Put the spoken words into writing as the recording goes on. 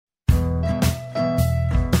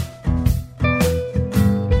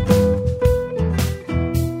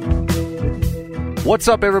What's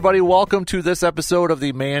up, everybody? Welcome to this episode of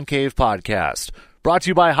the Man Cave Podcast, brought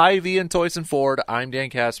to you by Hy-Vee and Toyson Ford. I'm Dan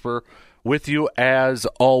Casper, with you as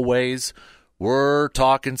always. We're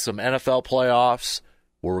talking some NFL playoffs.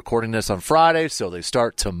 We're recording this on Friday, so they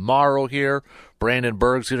start tomorrow here. Brandon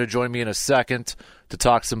Berg's going to join me in a second to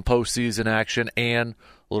talk some postseason action and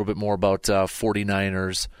a little bit more about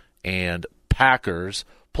 49ers and Packers.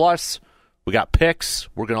 Plus, we got picks.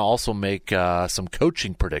 We're going to also make some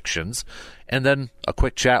coaching predictions. And then a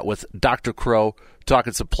quick chat with Dr. Crow,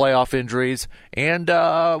 talking some playoff injuries and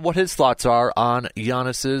what his thoughts are on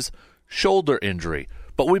Giannis's shoulder injury.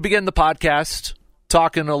 But we begin the podcast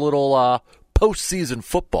talking a little postseason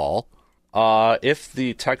football. If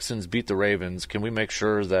the Texans beat the Ravens, can we make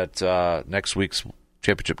sure that next week's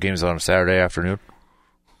championship game is on a Saturday afternoon?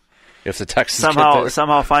 If the Texans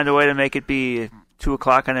somehow find a way to make it be 2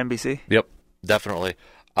 o'clock on NBC? Yep, definitely.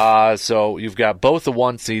 So you've got both the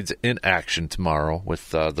 1 seeds in action tomorrow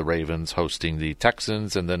with the Ravens hosting the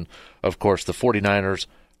Texans, and then, of course, the 49ers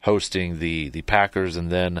hosting the Packers, and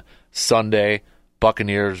then Sunday,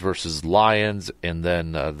 Buccaneers versus Lions, and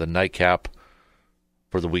then the nightcap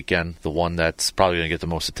for the weekend, the one that's probably going to get the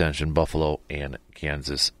most attention, Buffalo and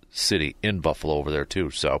Kansas City, in Buffalo over there too.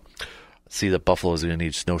 So see that Buffalo is going to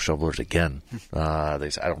need snow shovelers again. I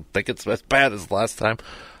don't think it's as bad as last time.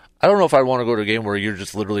 I don't know if I want to go to a game where you're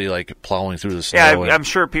just literally like plowing through the snow. Yeah, I'm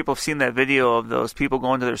sure people have seen that video of those people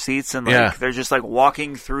going to their seats and they're just like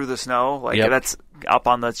walking through the snow. Like that's up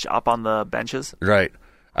on the benches. Right. Ooh.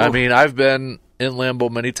 I mean, I've been in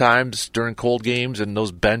Lambeau many times during cold games, and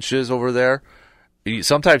those benches over there,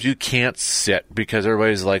 sometimes you can't sit because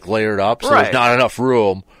everybody's like layered up, so there's not enough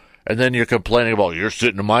room. And then you're complaining about you're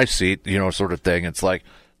sitting in my seat, sort of thing. It's like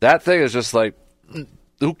that thing is just like,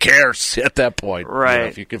 who cares at that point? Right.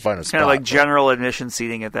 If you can find a spot. Kind of like general admission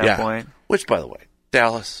seating at that point. Which, by the way,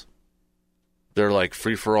 Dallas, they're like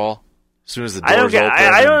free for all. As soon as the doors open.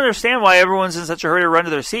 I don't understand why everyone's in such a hurry to run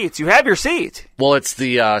to their seats. You have your seat. Well, it's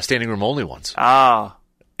the standing room only ones. Oh.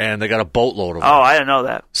 And they got a boatload of them. Oh, I didn't know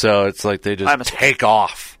that. So it's like they just take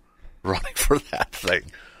off running for that thing.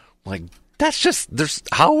 Like, that's just,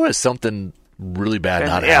 how is something really bad not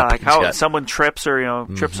happening? Yeah, like how someone trips or,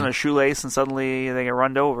 trips on a shoelace and suddenly they get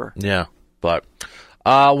run over. Yeah, but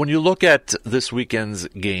when you look at this weekend's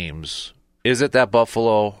games, is it that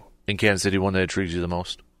Buffalo and Kansas City one that intrigues you the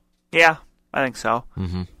most? Yeah, I think so.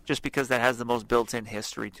 Mm-hmm. Just because that has the most built-in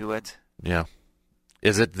history to it. Yeah.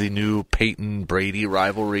 Is it the new Peyton-Brady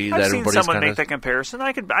rivalry that everybody's I've seen someone make that comparison.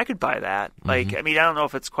 I could buy that. Mm-hmm. Like, I mean, I don't know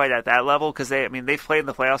if it's quite at that level because they've played in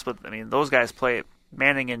the playoffs, but I mean, those guys play.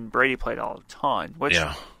 Manning and Brady played all a ton. Which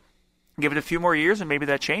give it a few more years and maybe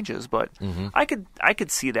that changes. But I could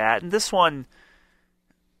see that. And this one,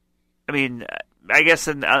 I mean, I guess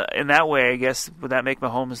in that way, would that make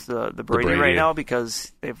Mahomes the Brady right now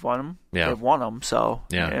because they've won him? Yeah. They've won him. So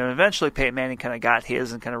and eventually Peyton Manning kind of got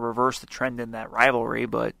his and kind of reversed the trend in that rivalry.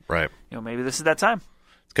 But maybe this is that time.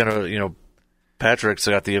 It's kind of Patrick's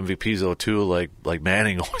got the MVPs though too. Like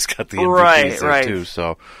Manning always got the MVPs there too.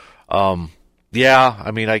 So yeah,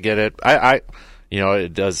 I mean I get it. I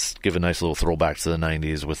it does give a nice little throwback to the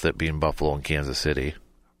 '90s with it being Buffalo and Kansas City.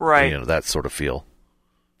 Right. That sort of feel.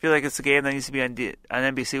 I feel like it's a game that needs to be on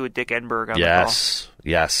NBC with Dick Enberg on the call.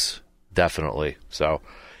 Yes, definitely. So,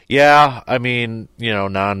 yeah, I mean,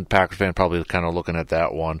 non-Packers fan probably kind of looking at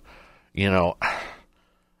that one.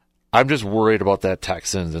 I'm just worried about that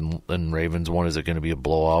Texans and Ravens one. Is it going to be a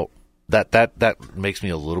blowout? That makes me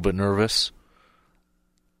a little bit nervous.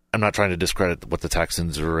 I'm not trying to discredit what the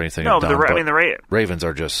Texans or anything have done, but the Ravens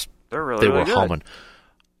are just they were humming.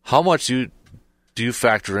 How much do you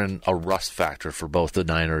factor in a rust factor for both the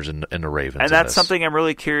Niners and the Ravens? And that's something I'm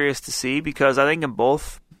really curious to see because I think in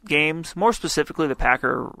both games, more specifically the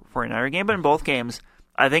Packer-49er game, but in both games,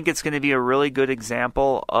 I think it's going to be a really good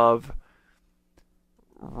example of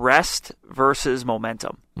rest versus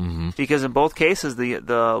momentum. Mm-hmm. Because in both cases, the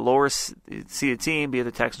lower seeded team, be it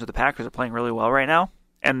the Texans or the Packers, are playing really well right now.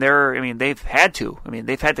 And they've had to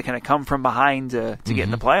kind of come from behind to get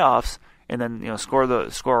in the playoffs, and then score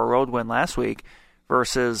a road win last week,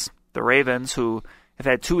 versus the Ravens who have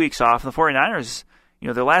had 2 weeks off. And the 49ers,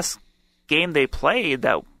 their last game they played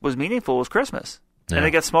that was meaningful was Christmas, and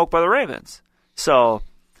they got smoked by the Ravens. So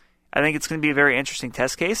I think it's going to be a very interesting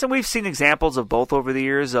test case, and we've seen examples of both over the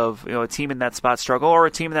years of a team in that spot struggle or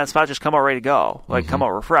a team in that spot just come out ready to go, come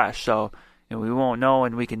out refreshed. So we won't know,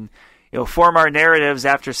 and we can form our narratives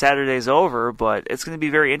after Saturday's over, but it's going to be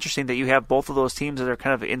very interesting that you have both of those teams that are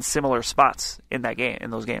kind of in similar spots in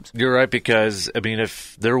those games. You're right, because, I mean,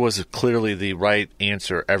 if there was clearly the right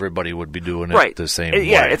answer, everybody would be doing it the same way.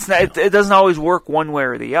 Yeah, it doesn't always work one way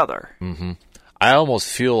or the other. Mm-hmm. I almost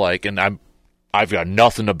feel like, and I've got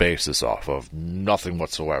nothing to base this off of, nothing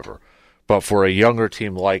whatsoever. But for a younger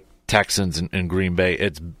team like Texans and Green Bay,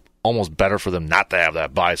 it's almost better for them not to have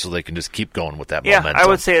that bye so they can just keep going with that momentum. Yeah, I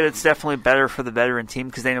would say that it's definitely better for the veteran team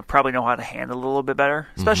because they probably know how to handle it a little bit better,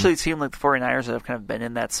 especially a team like the 49ers that have kind of been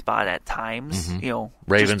in that spot at times.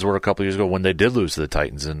 Ravens were a couple years ago when they did lose to the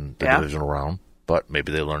Titans in the divisional round, but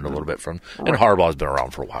maybe they learned a little bit from. And Harbaugh's been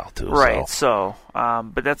around for a while too. Right. So,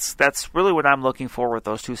 but that's really what I'm looking for with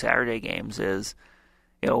those two Saturday games is,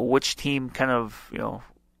 which team kind of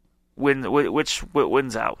which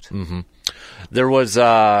wins out. Mm-hmm. There was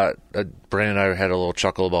Brandon and I had a little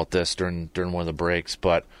chuckle about this during one of the breaks,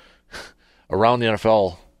 but around the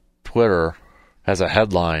NFL Twitter has a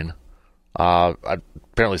headline.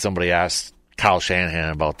 Apparently somebody asked Kyle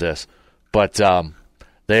Shanahan about this, but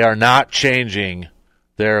they are not changing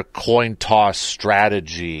their coin toss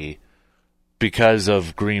strategy because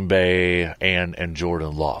of Green Bay and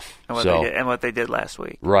Jordan Love. And what they did last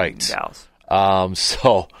week. Right. In Dallas.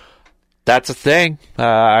 So that's a thing,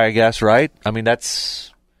 I guess, right? I mean,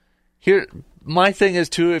 that's here. My thing is,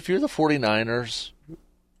 too, if you're the 49ers,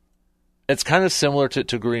 it's kind of similar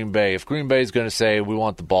to Green Bay. If Green Bay is going to say, we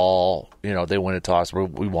want the ball, they win a toss,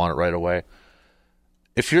 we want it right away.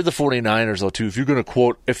 If you're the 49ers, though, too, if you're going to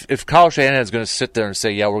quote, if Kyle Shanahan is going to sit there and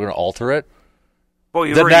say, yeah, we're going to alter it, well,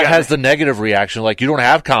 then that has the negative reaction, like you don't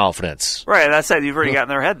have confidence. Right, that's it. You've already got in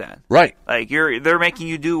their head then. Right. Like they're making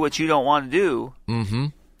you do what you don't want to do. Mm-hmm.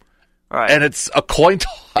 Right. And it's a coin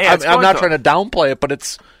toss. Yeah, I'm not trying to downplay it, but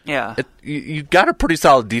it's you got a pretty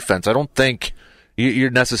solid defense. I don't think you're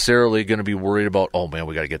necessarily going to be worried about, oh, man,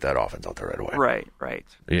 we got to get that offense out there right away. Right.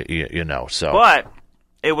 So. But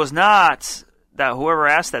it was not that whoever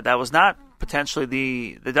asked that was not potentially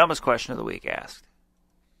the dumbest question of the week asked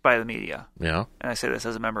by the media. Yeah. And I say this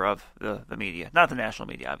as a member of the media. Not the national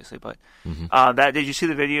media, obviously, but did you see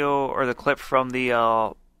the video or the clip from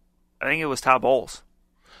I think it was Todd Bowles.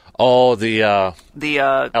 Oh, the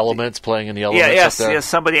Elements playing in the Elements. Yes.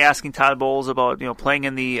 Somebody asking Todd Bowles about playing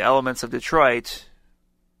in the Elements of Detroit.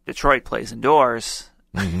 Detroit plays indoors.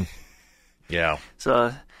 Mm-hmm. Yeah.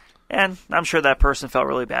 So, and I'm sure that person felt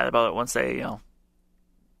really bad about it once they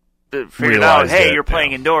figured out, hey, you're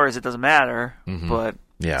playing indoors, it doesn't matter. Mm-hmm. But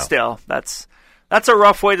still, that's a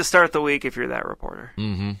rough way to start the week if you're that reporter.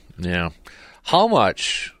 Mm-hmm. Yeah. How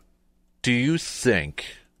much do you think?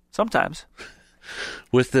 Sometimes.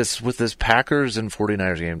 With this Packers and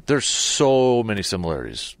 49ers game, there's so many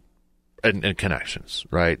similarities and connections,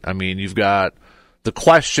 right? I mean, you've got the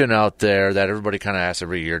question out there that everybody kind of asks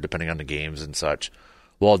every year, depending on the games and such.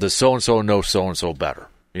 Well, does so-and-so know so-and-so better?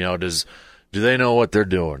 Do they know what they're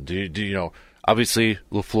doing? Do obviously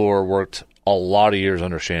LaFleur worked a lot of years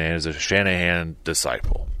under Shanahan as a Shanahan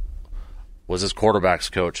disciple. Was his quarterback's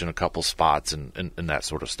coach in a couple spots and that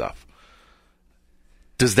sort of stuff.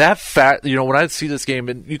 Does that fact, when I see this game,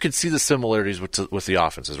 and you can see the similarities with the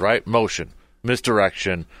offenses, right? Motion,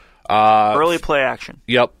 misdirection, early play action.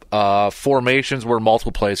 Yep, formations where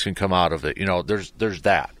multiple plays can come out of it. There's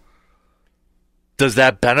that. Does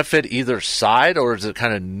that benefit either side, or does it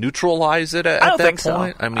kind of neutralize it at that point? So.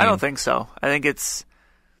 I don't think so. I think it's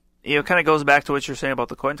kind of goes back to what you're saying about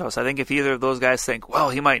the coin toss. I think if either of those guys think,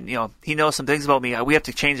 well, he might, he knows some things about me, we have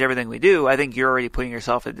to change everything we do, I think you're already putting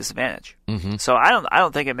yourself at a disadvantage. Mm-hmm. So I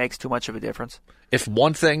don't think it makes too much of a difference. If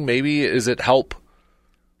one thing maybe is it help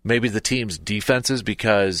maybe the team's defenses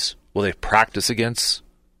because, well, they practice against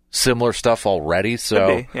similar stuff already,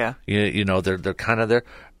 so they're kind of there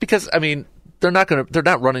because I mean they're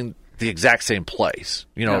not running the exact same plays.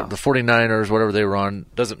 The 49ers, whatever they run,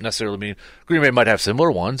 doesn't necessarily mean Green Bay might have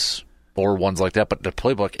similar ones or ones like that, but the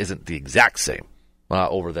playbook isn't the exact same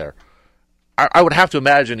over there. I would have to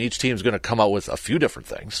imagine each team's going to come out with a few different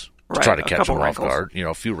things to try to catch them off guard.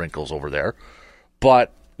 A few wrinkles over there.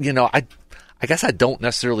 But, I guess I don't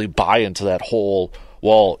necessarily buy into that whole,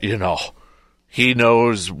 well, he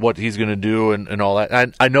knows what he's going to do and all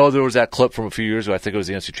that. I know there was that clip from a few years ago, I think it was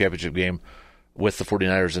the NFC Championship game, with the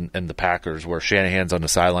 49ers and the Packers, where Shanahan's on the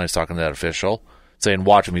sidelines talking to that official, saying,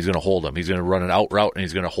 watch him, he's going to hold him. He's going to run an out route, and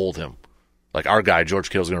he's going to hold him. Like our guy, George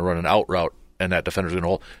Kittle's going to run an out route, and that defender's going to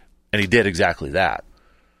hold. And he did exactly that.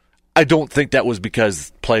 I don't think that was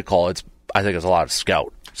because play call. I think it's a lot of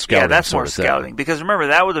scouting. Yeah, that's more scouting. Because remember,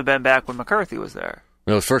 that would have been back when McCarthy was there.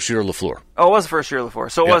 No, it was first year of LaFleur. Oh, it was the first year of LaFleur.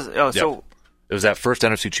 So it was. Oh, so it was that first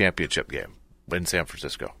NFC Championship game in San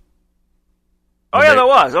Francisco. That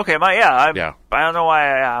was okay. I don't know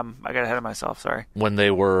why I got ahead of myself. Sorry. When they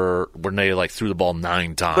threw the ball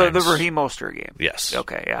 9 times. The Raheem Mostert game. Yes.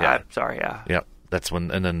 Okay. Yeah. I'm sorry. Yeah. Yep. That's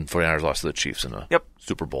when, and then 49ers lost to the Chiefs in the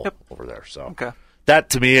Super Bowl over there. So okay.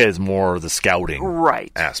 That, to me, is more the scouting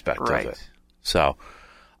aspect of it. So,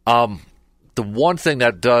 the one thing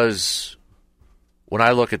that does, when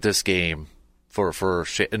I look at this game,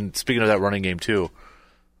 and speaking of that running game too,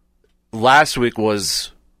 last week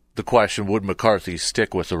was the question, would McCarthy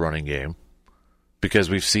stick with the running game? Because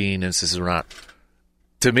we've seen instances where not.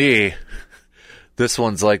 To me, this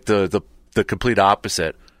one's like the complete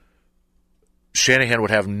opposite. Shanahan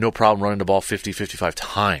would have no problem running the ball 50, 55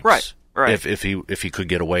 times. Right. If he could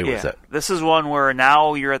get away with it. This is one where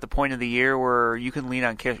now you're at the point of the year where you can lean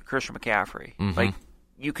on Christian McCaffrey. Mm-hmm. Like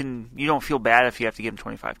you don't feel bad if you have to give him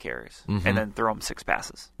 25 carries and then throw him 6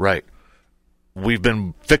 passes. Right. We've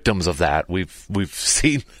been victims of that. We've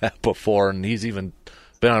seen that before, and he's even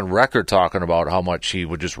been on record talking about how much he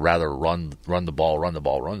would just rather run the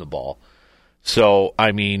ball. So,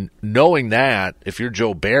 I mean, knowing that, if you're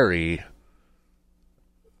Joe Barry,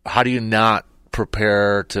 how do you not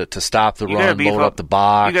prepare to stop the run, load up the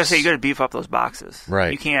box? You got to beef up those boxes.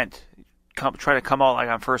 Right. You can't try to come out like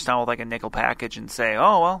on first down with like a nickel package and say,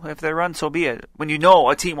 oh, well, if they run, so be it. When you know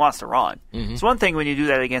a team wants to run. Mm-hmm. It's one thing when you do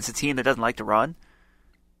that against a team that doesn't like to run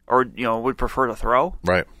or, would prefer to throw.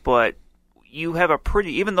 Right. But you have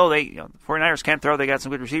even though the 49ers can't throw, they got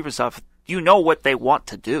some good receiver stuff, you know what they want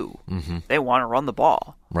to do. Mm-hmm. They want to run the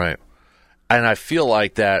ball. Right. And I feel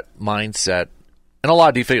like that mindset, and a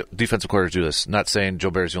lot of defensive coordinators do this, not saying Joe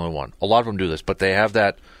Barry's the only one. A lot of them do this, but they have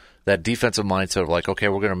that defensive mindset of like, okay,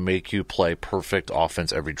 we're going to make you play perfect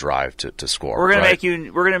offense every drive to score. We're going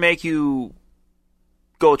to make you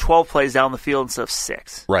go 12 plays down the field instead of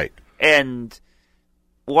 6. Right. And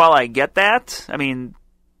while I get that, I mean,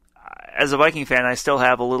 as a Viking fan, I still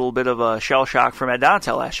have a little bit of a shell shock from Ed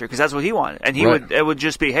Donatell last year because that's what he wanted, and it would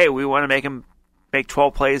just be, hey, we want to make him make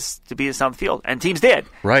 12 plays to beat us down the field, and teams did,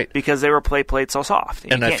 right? Because they were played so soft.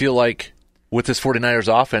 And I feel like with this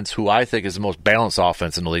 49ers offense, who I think is the most balanced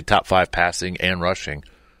offense in the league, top 5 passing and rushing,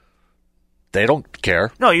 they don't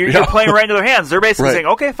care. No, you're playing right into their hands. They're basically saying,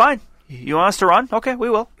 okay, fine, you want us to run? Okay, we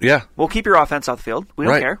will. Yeah, we'll keep your offense off the field. We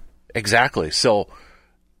don't care. Exactly. So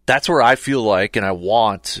that's where I feel like, and I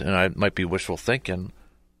want, and I might be wishful thinking,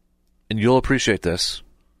 and you'll appreciate this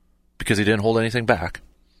because he didn't hold anything back.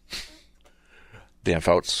 Dan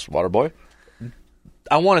Fouts, Waterboy.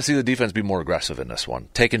 I want to see the defense be more aggressive in this one,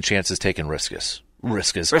 taking chances, taking risks.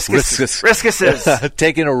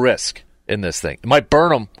 Taking a risk in this thing. It might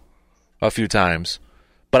burn them a few times,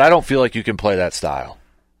 but I don't feel like you can play that style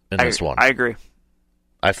in this one. I agree.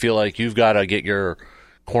 I feel like you've got to get your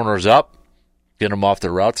corners up, get them off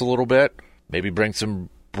their routes a little bit, maybe bring some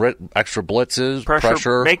extra blitzes,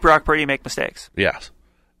 pressure. Make Brock Purdy make mistakes. Yes.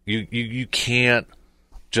 You can't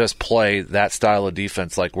just play that style of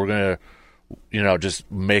defense like we're going to, just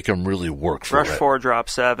make them really work for it. Rush 4, drop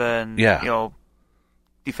 7. Yeah.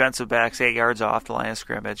 Defensive backs 8 yards off the line of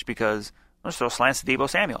scrimmage because let's throw slants to Deebo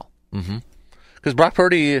Samuel. Mm-hmm. Because Brock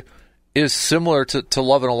Purdy is similar to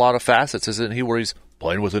Love in a lot of facets, isn't he? Where he's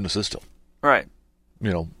playing within the system. Right.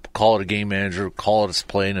 Call it a game manager, call it a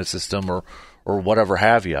playing a system or whatever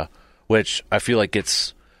have you, which I feel like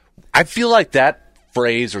that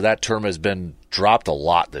phrase or that term has been dropped a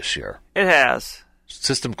lot this year. It has.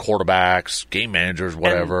 System quarterbacks, game managers,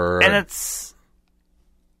 whatever. And it's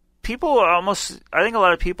I think a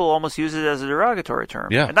lot of people almost use it as a derogatory term.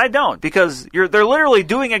 Yeah. And I don't, because they're literally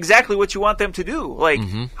doing exactly what you want them to do. Like,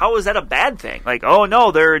 How is that a bad thing? Like, oh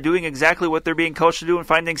no, they're doing exactly what they're being coached to do and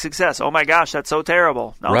finding success. Oh my gosh, that's so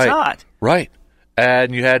terrible. No, It's not. Right.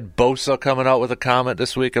 And you had Bosa coming out with a comment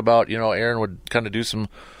this week about, Aaron would kind of do some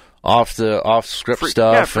off script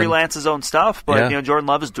stuff. Yeah, freelance his own stuff, but Jordan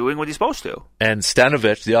Love is doing what he's supposed to. And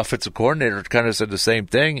Stanovich, the offensive coordinator, kind of said the same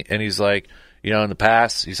thing, and he's like, in the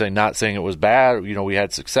past, he's like, not saying it was bad, we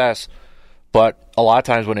had success, but a lot of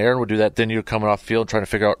times when Aaron would do that, then you're coming off the field trying to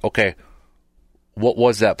figure out, okay, what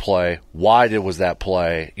was that play? Why was that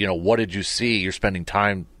play? What did you see? You're spending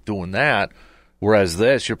time doing that, whereas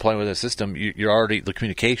you're playing with a system, you're already, the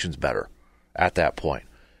communication's better at that point.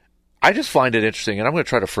 I just find it interesting, and I'm going to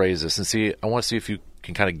try to phrase this and I want to see if you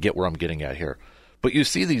can kind of get where I'm getting at here. But you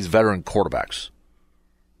see these veteran quarterbacks,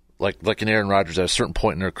 like an Aaron Rodgers at a certain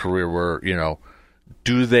point in their career where,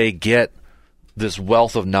 do they get this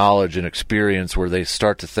wealth of knowledge and experience where they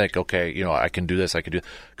start to think, okay, I can do this, I can do.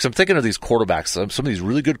 Because I'm thinking of these quarterbacks, some of these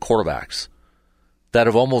really good quarterbacks that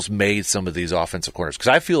have almost made some of these offensive coordinators. Because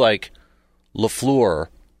I feel like LaFleur,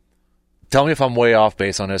 tell me if I'm way off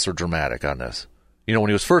base on this or dramatic on this. When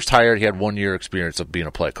he was first hired, he had 1 year experience of being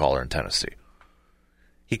a play caller in Tennessee.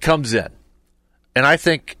 He comes in, and I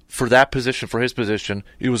think for his position,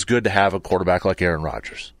 it was good to have a quarterback like Aaron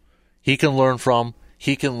Rodgers. He can learn from,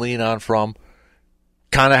 he can lean on from.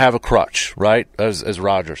 kind of have a crutch, right, as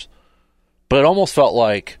Rodgers. But it almost felt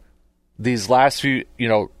like these last few,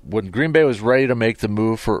 when Green Bay was ready to make the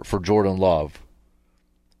move for Jordan Love,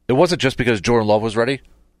 it wasn't just because Jordan Love was ready,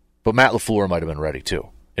 but Matt LaFleur might have been ready too,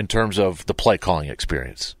 in terms of the play calling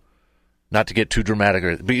experience. Not to get too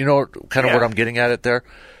dramatic, but you know kind of what I'm getting at it there?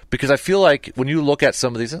 Because I feel like when you look at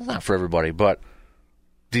some of these, it's not for everybody, but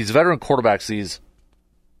these veteran quarterbacks, these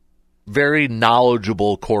very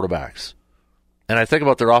knowledgeable quarterbacks, and I think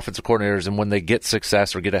about their offensive coordinators, and when they get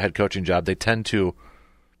success or get a head coaching job, they tend to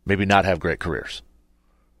maybe not have great careers.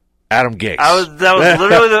 Adam Gase. That was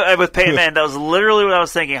literally with Peyton Manning. That was literally what I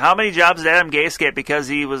was thinking. How many jobs did Adam Gase get because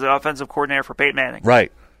he was the offensive coordinator for Peyton Manning?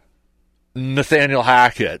 Right. Nathaniel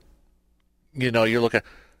Hackett. You're looking at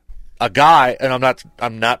a guy, and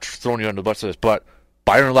I'm not throwing you under the bus for this, but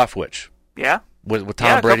Byron Leftwich. Yeah. With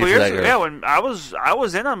Tom Brady for that year. Yeah, when I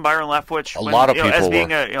was in on Byron Leftwich. A lot of people as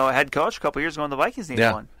being a head coach a couple years ago when the Vikings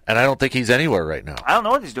needed one. And I don't think he's anywhere right now. I don't know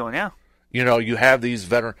what he's doing. Yeah. You have these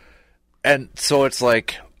veteran, and so it's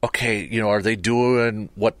like, okay, are they doing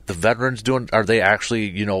what the veterans doing? Are they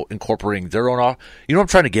actually, incorporating their own off? You know what I'm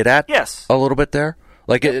trying to get at? Yes. A little bit there.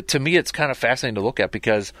 Like to me, it's kind of fascinating to look at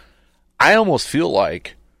because I almost feel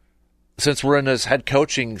like since we're in this head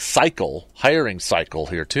coaching cycle, hiring cycle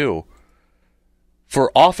here too,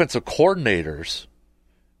 for offensive coordinators,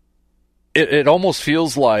 it almost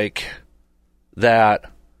feels like that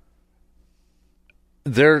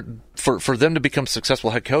they're for them to become successful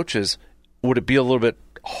head coaches, would it be a little bit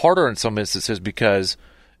harder in some instances because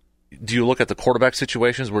do you look at the quarterback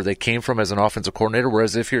situations where they came from as an offensive coordinator,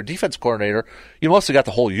 whereas if you're a defense coordinator, you mostly got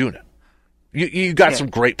the whole unit. You got some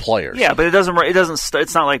great players. Yeah, but it doesn't.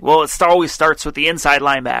 It's not like it always starts with the inside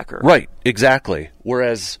linebacker. Right, exactly.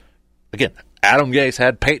 Whereas, again, Adam Gase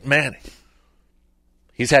had Peyton Manning.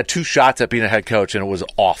 He's had 2 shots at being a head coach, and it was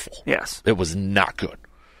awful. Yes, it was not good.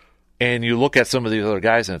 And you look at some of these other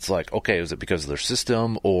guys, and it's like, okay, is it because of their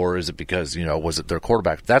system, or is it because was it their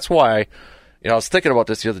quarterback? That's why, I was thinking about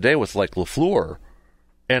this the other day with like LaFleur,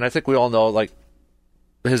 and I think we all know like.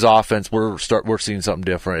 His offense, we're seeing something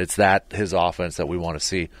different. It's his offense that we want to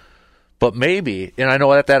see. But maybe, and I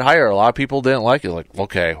know at that hire, a lot of people didn't like it. Like,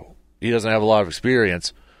 okay, he doesn't have a lot of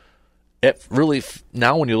experience. It really,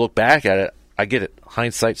 now when you look back at it, I get it.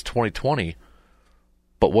 Hindsight's 20/20.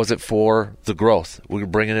 But was it for the growth? We're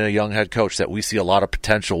bringing in a young head coach that we see a lot of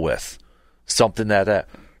potential with. Something that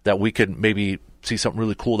we could maybe see something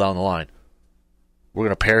really cool down the line. We're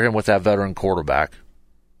going to pair him with that veteran quarterback.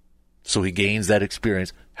 So he gains that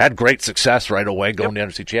experience. Had great success right away going to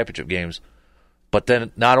NFC Championship games. But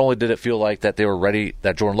then not only did it feel like that they were ready,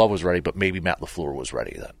 that Jordan Love was ready, but maybe Matt LaFleur was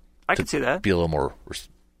ready then. I can see that. Be a little more,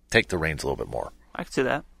 take the reins a little bit more. I can see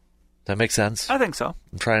that. That makes sense? I think so.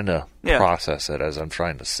 I'm trying to process it as I'm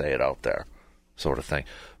trying to say it out there, sort of thing.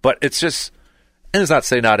 But it's just, and it's not to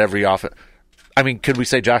say not every offense. I mean, could we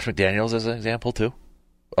say Josh McDaniels as an example too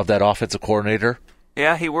of that offensive coordinator?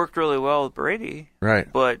 Yeah, he worked really well with Brady. Right.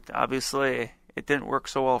 But obviously it didn't work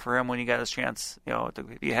so well for him when he got his chance, to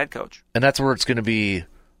be a head coach. And that's where it's going to be,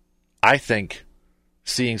 I think,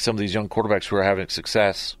 seeing some of these young quarterbacks who are having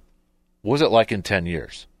success. What was it like in 10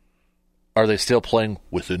 years? Are they still playing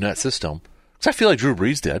within that system? Because I feel like Drew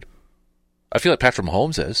Brees did. I feel like Patrick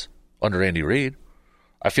Mahomes is under Andy Reid.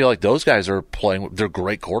 I feel like those guys are playing. They're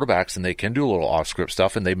great quarterbacks, and they can do a little off-script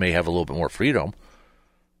stuff, and they may have a little bit more freedom.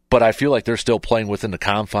 But I feel like they're still playing within the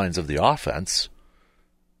confines of the offense.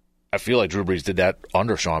 I feel like Drew Brees did that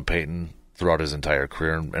under Sean Payton throughout his entire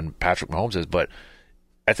career, and Patrick Mahomes is. But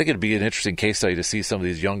I think it'd be an interesting case study to see some of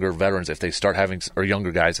these younger veterans if they start having, or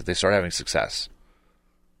younger guys if they start having success,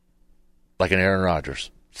 like an Aaron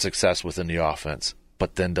Rodgers, success within the offense.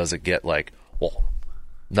 But then does it get like, well,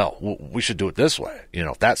 no, we should do it this way,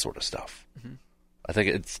 that sort of stuff. Mm-hmm. I think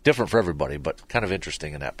it's different for everybody, but kind of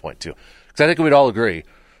interesting in that point too, because I think we'd all agree.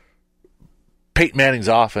 Peyton Manning's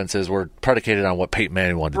offenses were predicated on what Peyton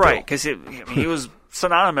Manning wanted to do. Right, because he was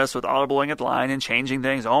synonymous with audibling at the line and changing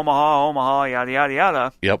things. Omaha, yada, yada,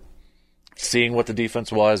 yada. Yep. Seeing what the defense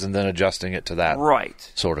was and then adjusting it to that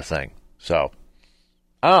sort of thing. So,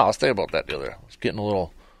 I don't know. I was thinking about that the other day. I was getting a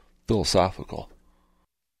little philosophical.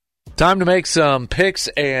 Time to make some picks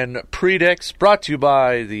and predicts brought to you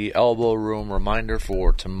by the Elbow Room. Reminder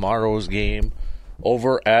for tomorrow's game.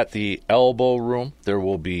 Over at the Elbow Room, there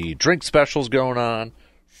will be drink specials going on,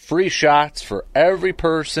 free shots for every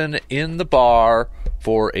person in the bar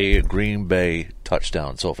for a Green Bay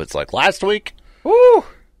touchdown. So if it's like last week,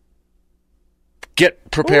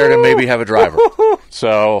 get prepared and maybe have a driver.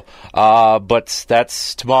 So, but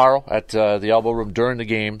that's tomorrow at the Elbow Room during the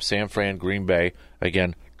game, San Fran, Green Bay.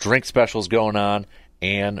 Again, drink specials going on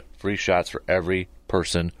and free shots for every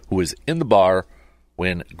person who is in the bar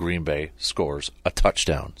when Green Bay scores a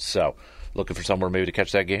touchdown. So, looking for somewhere maybe to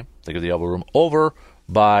catch that game? Think of the Elbow Room over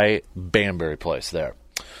by Banbury Place there.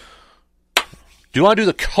 Do you want to do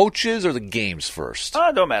the coaches or the games first?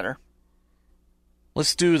 Don't matter.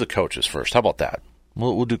 Let's do the coaches first. How about that?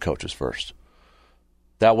 We'll do coaches first.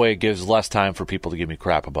 That way it gives less time for people to give me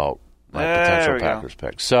crap about my potential Packers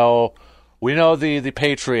pick. So, we know the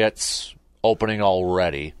Patriots opening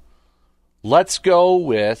already. Let's go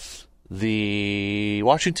with the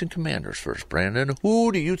Washington Commanders first, Brandon.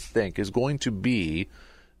 Who do you think is going to be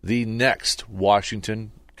the next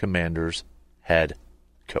Washington Commanders head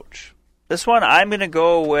coach? This one, I'm going to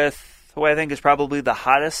go with who I think is probably the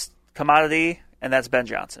hottest commodity, and that's Ben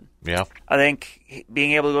Johnson. Yeah. I think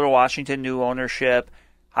being able to go to Washington, new ownership,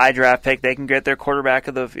 high draft pick, they can get their quarterback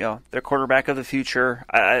of the future.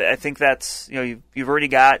 I think that's you've already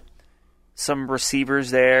got some receivers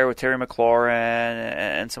there with Terry McLaurin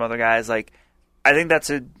and some other guys. Like, I think that's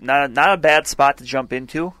not a bad spot to jump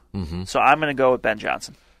into. Mm-hmm. So I'm going to go with Ben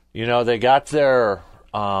Johnson. They got their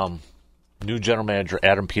new general manager,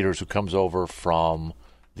 Adam Peters, who comes over from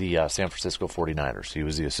the San Francisco 49ers. He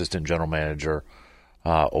was the assistant general manager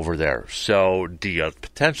over there. So do you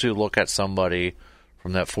potentially look at somebody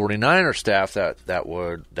from that 49er staff that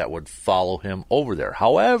would follow him over there?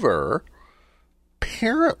 However,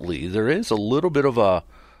 apparently there is a little bit of a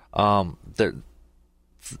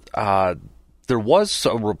there was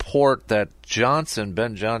a report that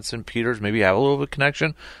Ben Johnson, Peters maybe have a little bit of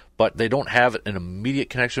connection, but they don't have an immediate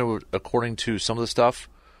connection according to some of the stuff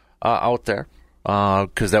out there,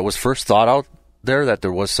 because that was first thought out there that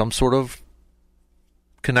there was some sort of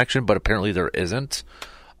connection, but apparently there isn't.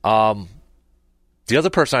 The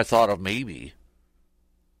other person I thought of, maybe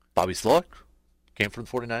Bobby Slowick, came from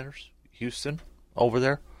the 49ers, Houston, over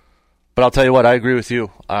there. But I'll tell you what, I agree with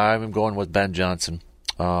you. I'm going with Ben Johnson.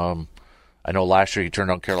 I know last year he turned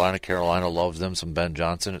out Carolina. Carolina loves them some Ben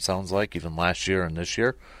Johnson, it sounds like, even last year and this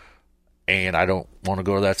year. And I don't want to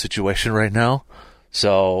go to that situation right now.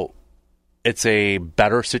 So it's a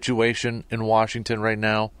better situation in Washington right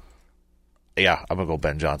now. Yeah, I'm going to go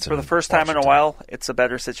Ben Johnson. For the first time in a while, it's a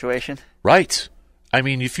better situation. Right. I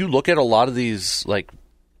mean, if you look at a lot of these like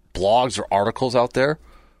blogs or articles out there,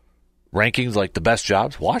 rankings like the best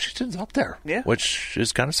jobs, Washington's up there, which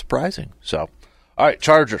is kind of surprising. So, all right,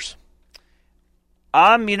 Chargers.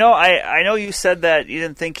 I know you said that you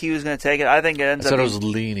didn't think he was going to take it. I think it ends up. I was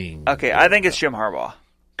leaning. Okay, I think it's Jim Harbaugh. Okay.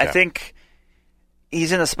 I think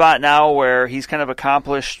he's in a spot now where he's kind of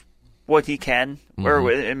accomplished what he can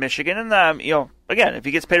in Michigan. And, again, if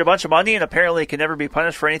he gets paid a bunch of money and apparently can never be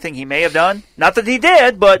punished for anything he may have done, not that he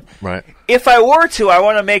did, but if I were to, I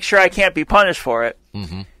want to make sure I can't be punished for it.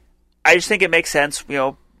 Mm-hmm. I just think it makes sense,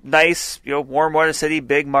 nice, warm water city,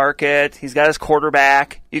 big market. He's got his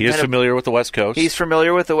quarterback. He is familiar with the West Coast. He's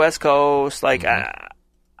familiar with the West Coast. Like,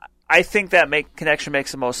 I think that connection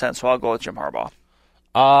makes the most sense, so I'll go with Jim Harbaugh.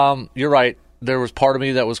 You're right. There was part of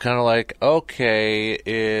me that was kind of like, okay,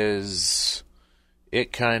 is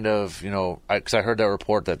it kind of, because I heard that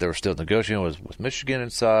report that they were still negotiating with Michigan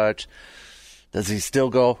and such. Does he still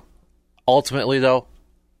go? Ultimately, though,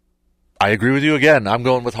 I agree with you again. I'm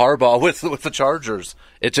going with Harbaugh with the Chargers.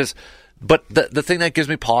 It just, but the thing that gives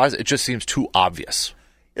me pause, it just seems too obvious.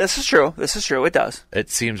 This is true. It does.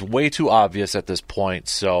 It seems way too obvious at this point.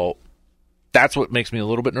 So that's what makes me a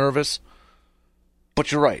little bit nervous. But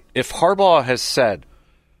you're right. If Harbaugh has said,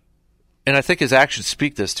 and I think his actions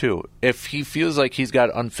speak this too, if he feels like he's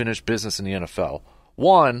got unfinished business in the NFL,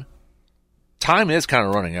 one, time is kind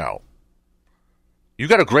of running out. You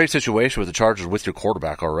got a great situation with the Chargers with your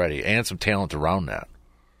quarterback already and some talent around that.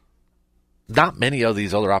 Not many of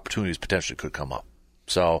these other opportunities potentially could come up.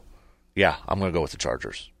 So, yeah, I'm going to go with the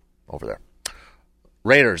Chargers over there.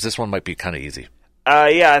 Raiders, this one might be kind of easy.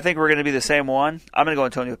 I think we're going to be the same one. I'm going to go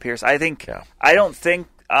Antonio Pierce. I don't think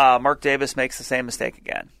Mark Davis makes the same mistake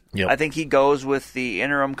again. Yep. I think he goes with the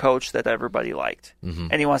interim coach that everybody liked,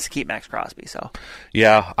 and he wants to keep Max Crosby. So,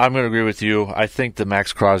 yeah, I'm going to agree with you. I think the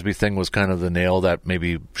Max Crosby thing was kind of the nail that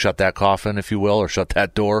maybe shut that coffin, if you will, or shut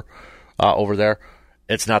that door over there.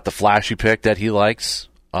 It's not the flashy pick that he likes,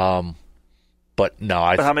 but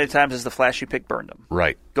no. But how many times has the flashy pick burned him?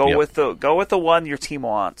 Right. Go with the one your team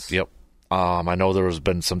wants. Yep. I know there has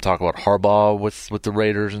been some talk about Harbaugh with the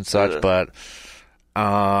Raiders and such, but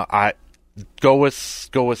I go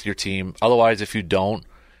with your team. Otherwise, if you don't,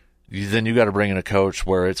 then you got to bring in a coach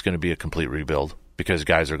where it's going to be a complete rebuild because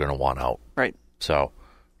guys are going to want out. Right. So,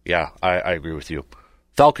 yeah, I agree with you.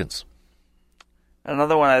 Falcons.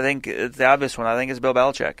 Another one, I think, it's the obvious one, I think, is Bill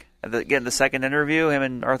Belichick. Getting the second interview, him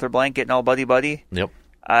and Arthur Blank getting all buddy-buddy. Yep.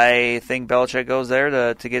 I think Belichick goes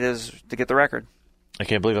there to get the record. I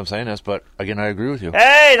can't believe I'm saying this, but again, I agree with you.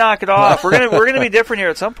 Hey, knock it off. We're gonna be different here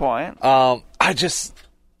at some point.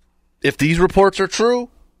 If these reports are true,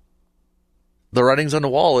 the writing's on the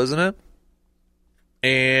wall, isn't it?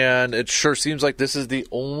 And it sure seems like this is the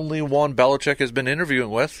only one Belichick has been interviewing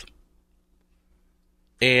with.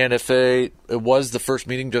 And if it was the first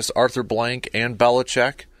meeting, just Arthur Blank and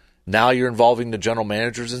Belichick, now you're involving the general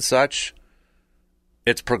managers and such,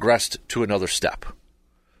 it's progressed to another step.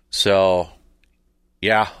 So,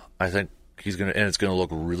 yeah, I think he's going to, and it's going to look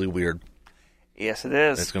really weird. Yes, it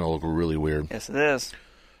is. It's going to look really weird. Yes, it is.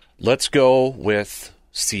 Let's go with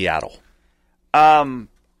Seattle. Are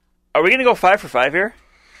we going to go 5 for 5 here?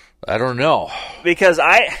 I don't know. Because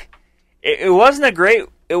it wasn't a great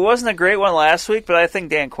one last week, but I think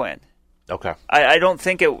Dan Quinn. Okay. I don't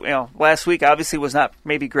think last week obviously was not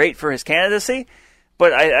maybe great for his candidacy,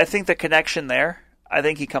 but I think the connection there, I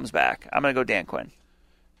think he comes back. I'm going to go Dan Quinn.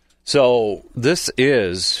 So this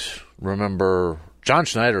is, remember, John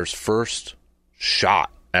Schneider's first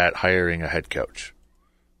shot at hiring a head coach.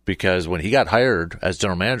 Because when he got hired as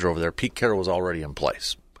general manager over there, Pete Carroll was already in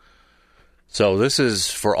place. So this is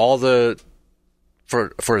for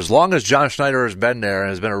as long as John Schneider has been there and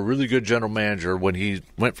has been a really good general manager when he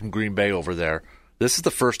went from Green Bay over there, this is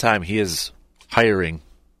the first time he is hiring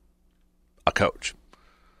a coach.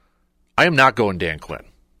 I am not going Dan Quinn.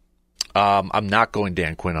 I'm not going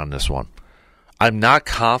Dan Quinn on this one. I'm not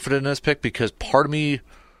confident in this pick because part of me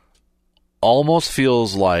almost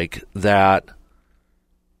feels like that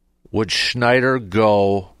would Schneider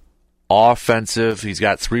go offensive? He's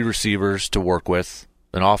got 3 receivers to work with,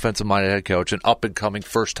 an offensive-minded head coach, an up-and-coming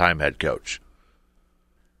first-time head coach.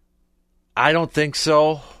 I don't think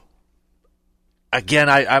so. Again,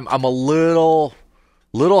 I'm a little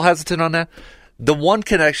hesitant on that. The one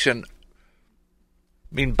connection,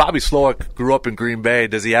 I mean, Bobby Slowick grew up in Green Bay.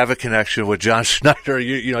 Does he have a connection with John Schneider?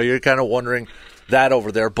 You're kind of wondering that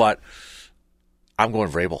over there, but I'm going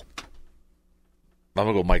Vrabel. I'm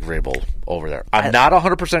going to go Mike Vrabel over there. I'm not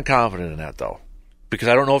 100% confident in that, though, because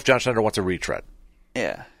I don't know if John Schneider wants a retread.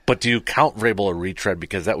 Yeah. But do you count Vrabel a retread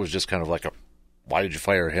because that was just kind of like a, why did you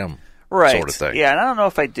fire him right. sort of thing? Yeah, and I don't know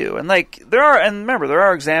if I do. And remember, there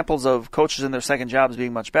are examples of coaches in their second jobs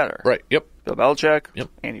being much better. Right, yep. Bill Belichick, yep.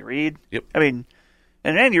 Andy Reid. Yep. I mean,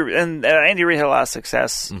 Andy Reid had a lot of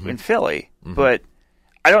success in Philly, but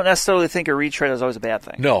I don't necessarily think a retread is always a bad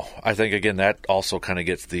thing. No, I think, again, that also kind of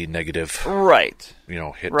gets the negative hit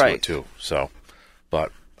to it, too. So,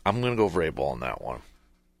 but I'm going to go Vrabel on that one.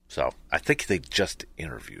 So, I think they just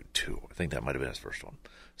interviewed, too. I think that might have been his first one.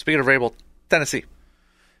 Speaking of Vrabel, Tennessee,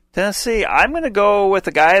 I'm going to go with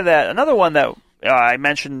another one that I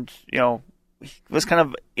mentioned, was kind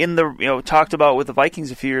of in the, talked about with the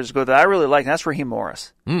Vikings a few years ago that I really like, and that's Raheem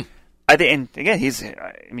Morris. I think, and again,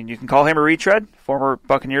 you can call him a retread, former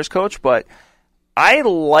Buccaneers coach, but I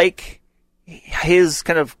like his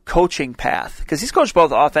kind of coaching path because he's coached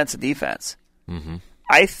both offense and defense. Mm-hmm.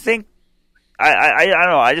 I think, I don't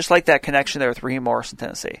know, I just like that connection there with Raheem Morris in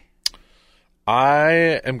Tennessee.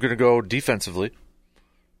 I am going to go defensively.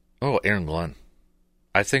 Oh, Aaron Glenn.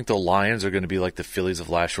 I think the Lions are going to be like the Phillies of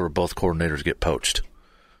last year where both coordinators get poached.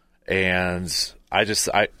 And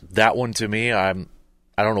that one to me, I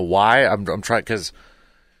don't know why. I'm trying because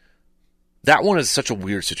that one is such a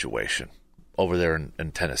weird situation over there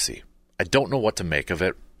in Tennessee. I don't know what to make of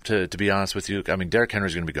it, to be honest with you. I mean, Derrick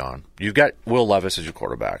Henry's going to be gone. You've got Will Levis as your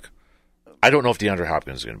quarterback. I don't know if DeAndre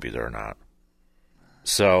Hopkins is going to be there or not.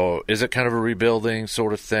 So is it kind of a rebuilding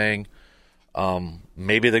sort of thing?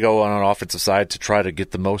 Maybe they go on an offensive side to try to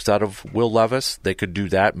get the most out of Will Levis. They could do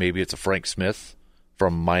that. Maybe it's a Frank Smith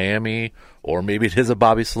from Miami, or maybe it is a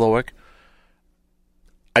Bobby Slowick.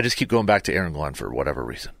 I just keep going back to Aaron Glenn for whatever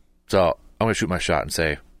reason. So I'm going to shoot my shot and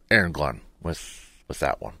say Aaron Glenn with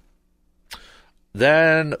that one.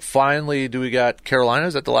 Then finally, do we got Carolina?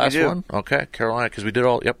 Is that the last one? Okay, Carolina, because we did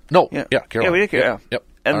all. Yep. No. Yeah, Carolina. Yeah, we did Carolina. Yep.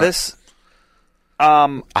 And all this. Right.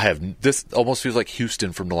 I have this almost feels like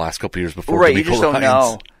Houston from the last couple of years before. Right, you just don't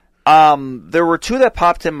know. There were 2 that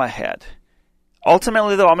popped in my head.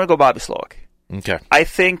 Ultimately, though, I'm going to go Bobby Slowick. Okay. I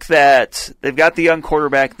think that they've got the young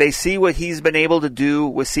quarterback. They see what he's been able to do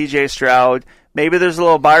with C.J. Stroud. Maybe there's a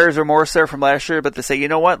little buyer's remorse there from last year, but they say, you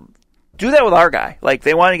know what? Do that with our guy. Like,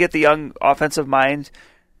 they want to get the young offensive mind,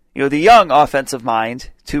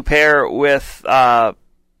 to pair with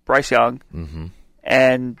Bryce Young. Mm-hmm.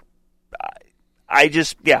 And I'm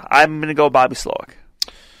going to go Bobby Slowick.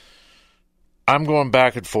 I'm going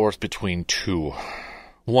back and forth between 2.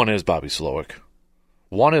 One is Bobby Slowick.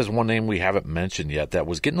 One is one name we haven't mentioned yet that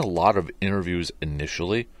was getting a lot of interviews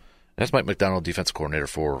initially, That's Mike Macdonald, defensive coordinator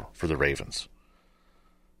for the Ravens.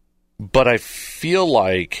 But I feel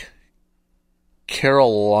like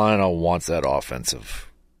Carolina wants that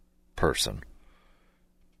offensive person.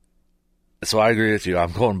 So I agree with you.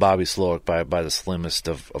 I'm going Bobby Slowick by the slimmest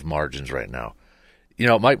of margins right now.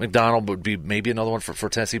 Mike Macdonald would be maybe another one for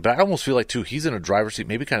Tennessee, but I almost feel like, too, he's in a driver's seat,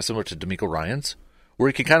 maybe kind of similar to DeMeco Ryans, where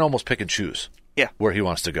he can kind of almost pick and choose where he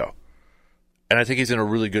wants to go. And I think he's in a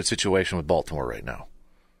really good situation with Baltimore right now.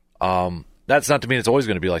 That's not to mean it's always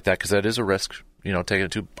going to be like that, because that is a risk, taking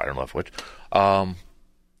it to Byron Leftwich.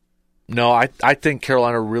 No, I think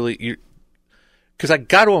Carolina really – because I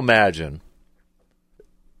got to imagine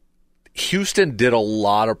Houston did a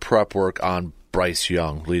lot of prep work on Bryce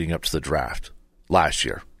Young leading up to the draft last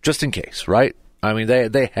year, just in case, right? I mean,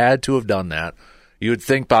 they had to have done that. You would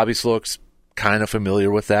think Bobby Slowick's kind of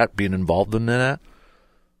familiar with that, being involved in that.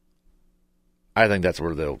 I think that's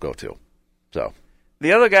where they'll go to. So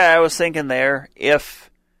the other guy I was thinking there,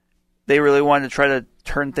 if they really wanted to try to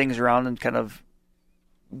turn things around and kind of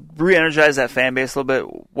re-energize that fan base a little bit,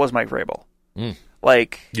 was Mike Vrabel. Do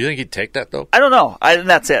Like, you think he'd take that though? I don't know.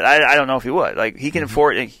 That's it. I don't know if he would. Like, he can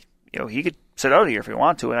afford. He could sit out here if he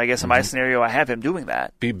want to. And I guess in my scenario, I have him doing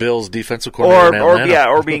that. Be Bill's defensive coordinator in Atlanta.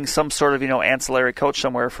 or being some sort of ancillary coach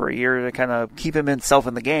somewhere for a year to kind of keep himself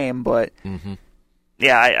in the game. But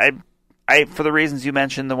yeah, I for the reasons you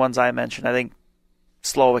mentioned, the ones I mentioned, I think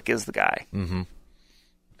Slowick is the guy.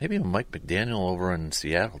 Maybe Mike McDaniel over in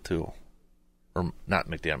Seattle too, or not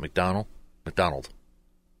McDaniel, McDonald,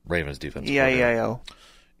 Ravens defense. E-I-E-I-O.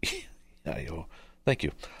 E-I-E-I-O. Thank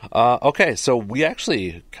you. Okay, so we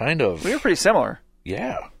actually we were pretty similar.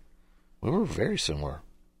 Yeah, we were very similar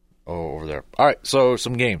over there. All right, so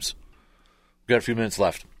some games. We've got a few minutes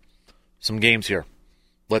left. Some games here.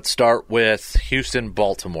 Let's start with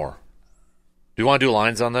Houston-Baltimore. Do you want to do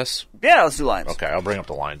lines on this? Yeah, let's do lines. Okay, I'll bring up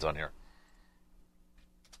the lines on here.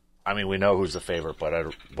 I mean, we know who's the favorite,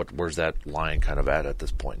 but where's that line kind of at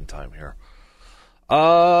this point in time here?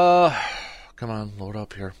 Come on, load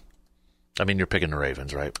up here. I mean, you're picking the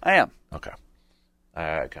Ravens, right? I am. Okay.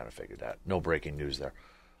 I kind of figured that. No breaking news there.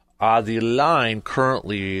 The line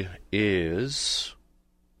currently is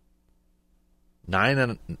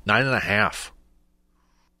 9.5.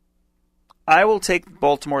 I will take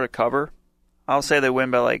Baltimore to cover. I'll say they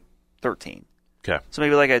win by like 13. Okay. So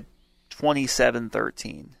maybe like a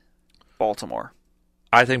 27-13 Baltimore.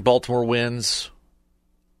 I think Baltimore wins.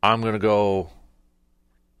 I'm going to go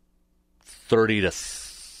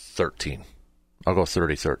 30-13. I'll go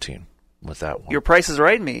 30-13 with that one. Your price is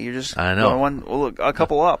right, me. You're just I know. Going a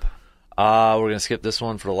couple up. We're going to skip this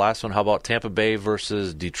one for the last one. How about Tampa Bay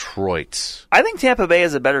versus Detroit? I think Tampa Bay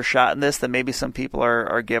has a better shot in this than maybe some people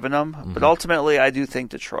are giving them. But ultimately, I do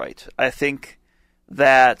think Detroit. I think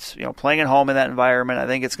that playing at home in that environment, I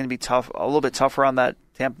think it's going to be tough, a little bit tougher on that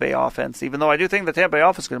Tampa Bay offense. Even though I do think the Tampa Bay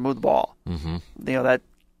offense is going to move the ball. That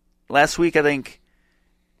last week, I think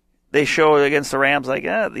they showed against the Rams, like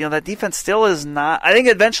that defense still is not. I think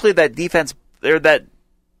eventually that defense or that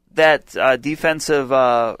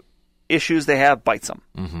defensive issues they have bites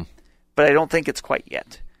them. But I don't think it's quite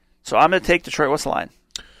yet. So I'm going to take Detroit. What's the line?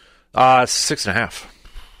 6.5.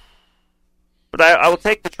 But I will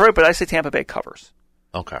take Detroit, but I say Tampa Bay covers.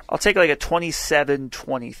 Okay. I'll take like a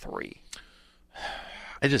 27-23.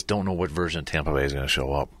 I just don't know what version of Tampa Bay is going to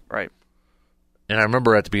show up. Right. And I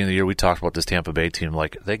remember at the beginning of the year we talked about this Tampa Bay team.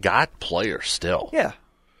 Like, they got players still. Yeah.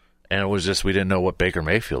 And it was just we didn't know what Baker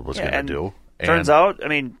Mayfield was going to do. Turns out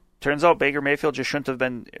Baker Mayfield just shouldn't have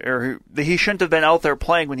been, or he shouldn't have been out there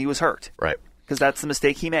playing when he was hurt. Right. Because that's the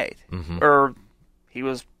mistake he made. Or he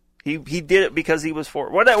did it because he was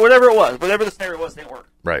whatever it was, whatever the scenario was, didn't work.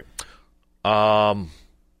 Right. Todd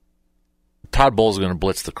Bowles is going to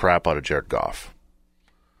blitz the crap out of Jared Goff.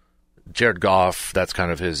 Jared Goff, that's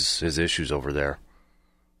kind of his issues over there.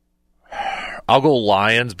 I'll go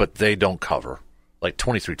Lions, but they don't cover. Like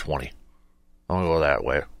 23-20. I'll go that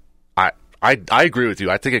way. I agree with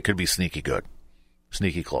you. I think it could be sneaky good.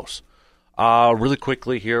 Sneaky close. Really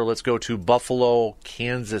quickly here, let's go to Buffalo,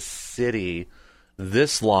 Kansas City.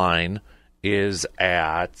 This line is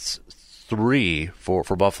at 3 for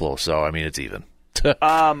Buffalo, so, I mean, it's even.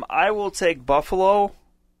 I will take Buffalo,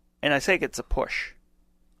 and I think it's a push.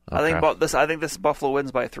 Okay. I think this Buffalo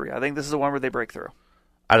wins by 3. I think this is the one where they break through.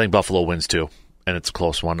 I think Buffalo wins, too, and it's a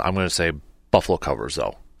close one. I'm going to say Buffalo covers,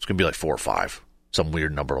 though. It's going to be like 4 or 5, some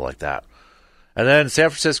weird number like that. And then San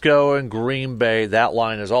Francisco and Green Bay, that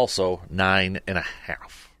line is also 9.5.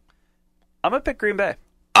 I'm going to pick Green Bay.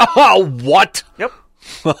 Oh, what? Yep.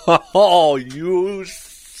 Oh, you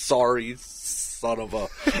sorry son of a...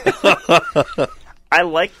 I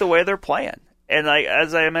like the way they're playing. And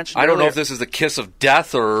as I mentioned I don't know earlier, if this is the kiss of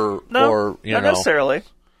death or not you know. necessarily.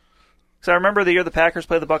 Because I remember the year the Packers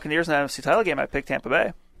played the Buccaneers in the NFC title game, I picked Tampa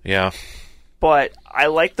Bay. Yeah. But I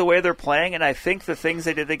like the way they're playing, and I think the things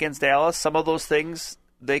they did against Dallas, some of those things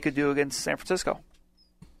they could do against San Francisco.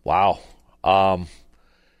 Wow.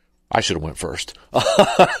 I should have went first.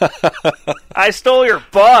 I stole your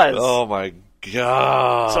buzz. Oh my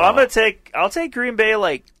god. So I'll take Green Bay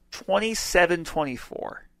like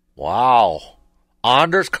 27-24. Wow.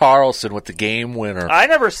 Anders Carlson with the game winner. I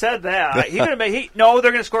never said that. They're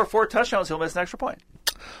going to score 4 touchdowns. He'll miss an extra point.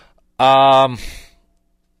 I'm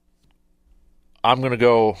going to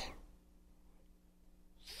go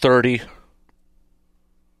 30.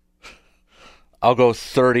 I'll go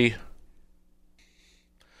 30.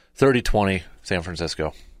 30-20 San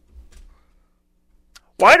Francisco.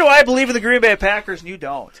 Why do I believe in the Green Bay Packers and you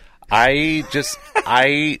don't?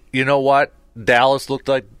 You know what? Dallas looked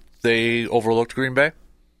like they overlooked Green Bay.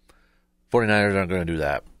 49ers aren't going to do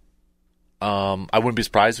that. I wouldn't be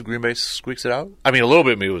surprised if Green Bay squeaks it out. I mean, a little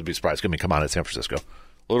bit of me would be surprised. Come on, it's San Francisco.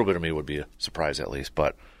 A little bit of me would be a surprise at least.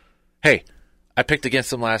 But, hey, I picked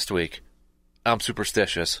against them last week. I'm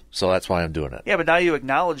superstitious, so that's why I'm doing it. Yeah, but now you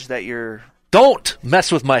acknowledge that you're... Don't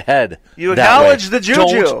mess with my head. You acknowledge the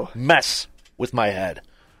juju. Don't mess with my head.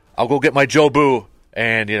 I'll go get my Jobu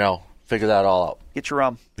and, figure that all out. Get your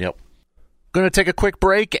rum. Yep. Going to take a quick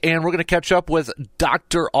break, and we're going to catch up with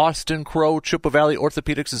Dr. Austin Crowe, Chippewa Valley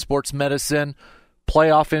Orthopedics and Sports Medicine,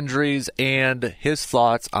 playoff injuries, and his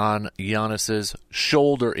thoughts on Giannis's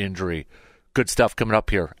shoulder injury. Good stuff coming up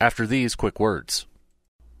here after these quick words.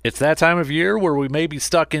 It's that time of year where we may be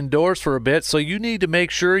stuck indoors for a bit, so you need to make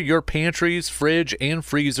sure your pantries, fridge, and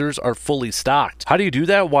freezers are fully stocked. How do you do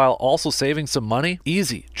that while also saving some money?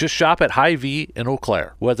 Easy. Just shop at Hy-Vee in Eau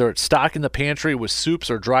Claire. Whether it's stocking the pantry with soups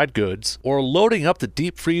or dried goods, or loading up the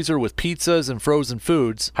deep freezer with pizzas and frozen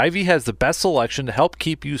foods, Hy-Vee has the best selection to help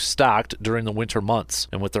keep you stocked during the winter months.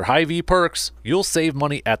 And with their Hy-Vee perks, you'll save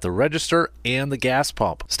money at the register and the gas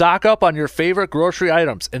pump. Stock up on your favorite grocery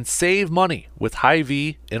items and save money with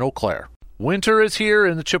Hy-Vee in Eau Claire. Winter is here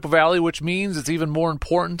in the Chippewa Valley, which means it's even more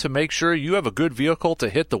important to make sure you have a good vehicle to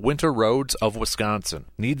hit the winter roads of Wisconsin.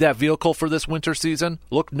 Need that vehicle for this winter season?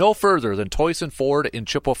 Look no further than Toyson Ford in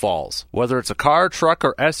Chippewa Falls. Whether it's a car, truck,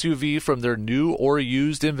 or SUV from their new or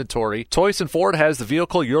used inventory, Toyson Ford has the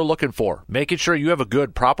vehicle you're looking for. Making sure you have a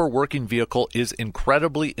good, proper working vehicle is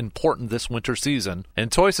incredibly important this winter season, and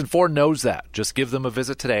Toyson Ford knows that. Just give them a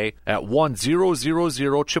visit today at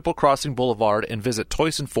 1000 Chippewa Crossing Boulevard and visit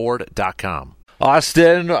ToysonFord.com.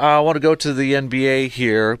 Austin, I want to go to the NBA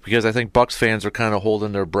here because I think Bucks fans are kind of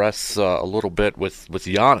holding their breaths a little bit with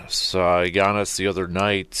Giannis. Giannis the other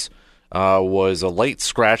night was a late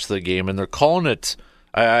scratch of the game, and they're calling it,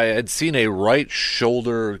 I had seen a right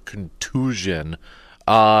shoulder contusion.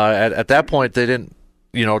 At that point, they didn't,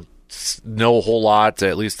 know a whole lot.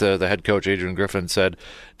 At least the head coach, Adrian Griffin, said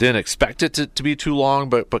didn't expect it to be too long,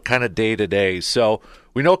 but kind of day to day. So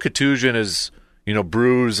we know contusion is,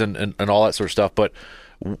 bruise and all that sort of stuff. But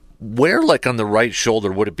where, like on the right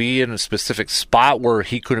shoulder, would it be in a specific spot where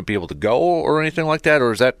he couldn't be able to go or anything like that?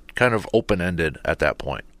 Or is that kind of open-ended at that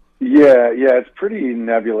point? Yeah, it's pretty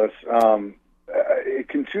nebulous.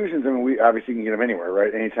 Contusions, we obviously can get them anywhere,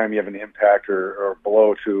 right? Anytime you have an impact or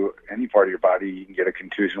blow to any part of your body, you can get a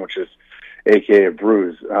contusion, which is AKA a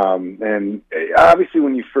bruise. And obviously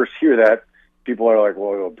when you first hear that, people are like,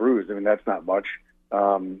 well, a bruise, that's not much.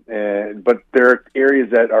 But there are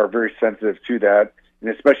areas that are very sensitive to that, and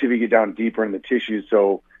especially if you get down deeper in the tissues,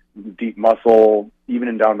 so deep muscle,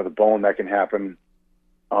 even down to the bone, that can happen.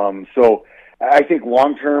 So I think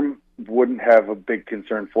long-term wouldn't have a big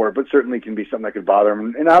concern for it, but certainly can be something that could bother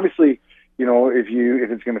him. And obviously,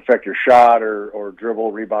 if it's going to affect your shot or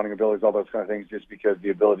dribble, rebounding abilities, all those kind of things, just because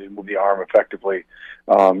the ability to move the arm effectively.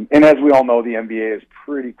 And as we all know, the NBA is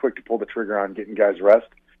pretty quick to pull the trigger on getting guys rest.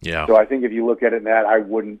 Yeah. So I think if you look at it in that, I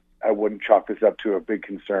wouldn't chalk this up to a big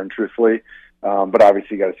concern, truthfully. But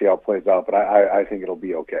obviously, you got to see how it plays out. But I think it'll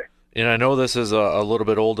be okay. And I know this is a little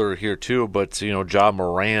bit older here too, but Ja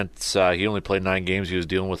Morant, he only played 9 games. He was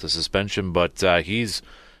dealing with a suspension, but he's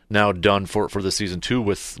now done for the season too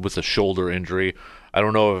with a shoulder injury. I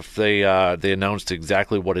don't know if they announced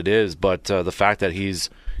exactly what it is, but the fact that he's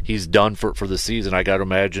done for the season, I got to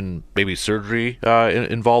imagine maybe surgery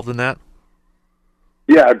involved in that.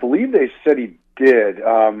 Yeah, I believe they said he did.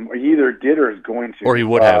 He either did or is going to. Or he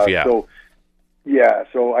would have, yeah.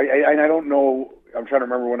 So I don't know. I'm trying to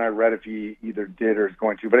remember when I read if he either did or is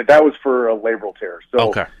going to, but that was for a labral tear. So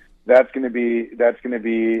okay. That's going to be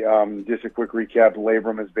just a quick recap.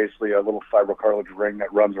 Labrum is basically a little fibrocartilage ring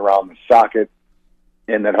that runs around the socket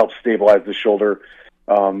and that helps stabilize the shoulder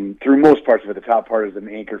through most parts of it. The top part is an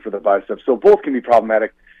anchor for the biceps. So both can be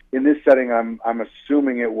problematic. In this setting, I'm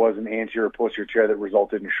assuming it was an anterior or posterior tear that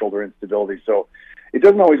resulted in shoulder instability. So it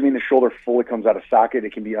doesn't always mean the shoulder fully comes out of socket.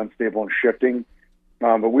 It can be unstable and shifting.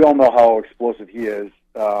 But we all know how explosive he is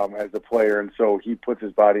as a player, and so he puts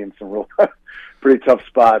his body in some real pretty tough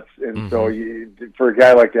spots. And so for a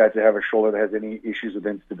guy like that to have a shoulder that has any issues with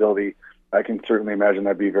instability, I can certainly imagine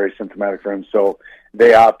that'd be very symptomatic for him. So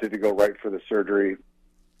they opted to go right for the surgery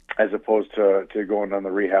as opposed to going on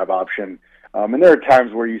the rehab option. And there are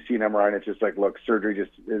times where you see an MRI and it's just like, look, surgery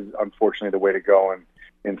just is unfortunately the way to go.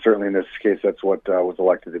 And certainly in this case, that's what was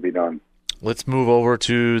elected to be done. Let's move over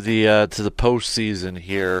to the postseason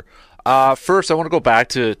here. First, I want to go back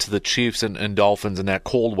to the Chiefs and Dolphins in that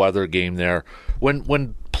cold weather game there.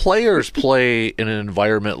 When players play in an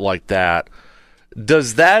environment like that,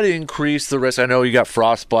 does that increase the risk? I know you got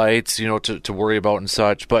frostbites, to worry about and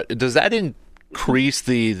such, but does that increase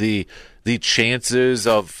the chances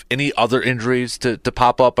of any other injuries to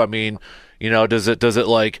pop up? I mean, does it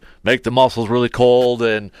like make the muscles really cold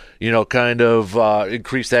and kind of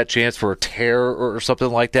increase that chance for a tear or something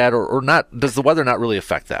like that, or not? Does the weather not really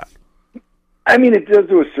affect that? I mean, it does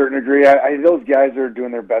to a certain degree. Those guys are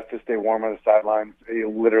doing their best to stay warm on the sidelines,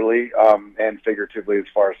 literally and figuratively, as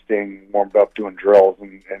far as staying warmed up, doing drills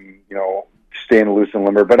and staying loose and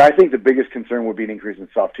limber. But I think the biggest concern would be an increase in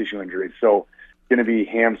soft tissue injuries. So going to be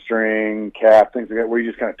hamstring, calf, things like that, where you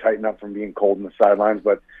just kind of tighten up from being cold in the sidelines.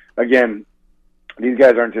 But again, these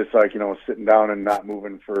guys aren't just like, sitting down and not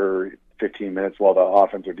moving for 15 minutes while the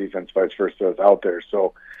offense or defense, vice versa, is out there.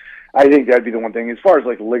 So I think that'd be the one thing. As far as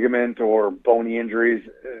like ligament or bony injuries,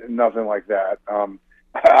 nothing like that.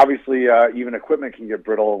 Obviously, even equipment can get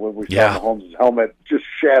brittle. We saw Mahomes' helmet just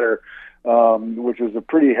shatter, which was a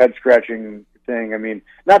pretty head-scratching thing. I mean,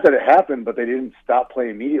 not that it happened, but they didn't stop play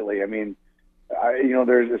immediately. I mean,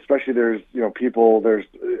 there's people, there's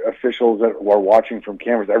officials that were watching from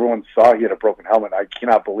cameras. Everyone saw he had a broken helmet. I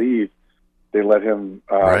cannot believe they let him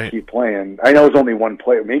keep playing. I know it was only one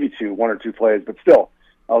play, maybe one or two plays, but still,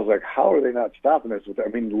 I was like, how are they not stopping this?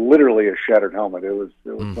 Literally a shattered helmet. It was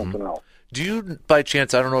something else. Do you, by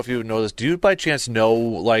chance, I don't know if you know this, do you by chance know,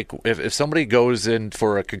 like, if somebody goes in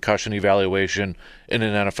for a concussion evaluation in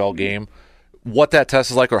an NFL game, what that test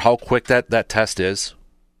is like or how quick that test is?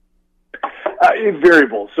 It's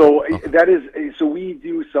variable. So that is, so we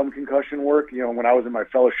do some concussion work. When I was in my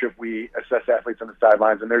fellowship, we assess athletes on the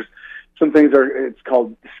sidelines, and there's some things it's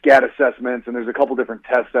called SCAT assessments, and there's a couple different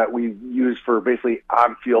tests that we use for basically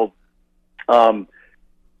on-field. But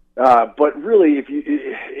really,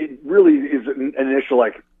 it really is an initial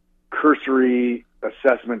like cursory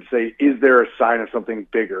assessment to say, is there a sign of something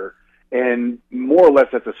bigger? And more or less,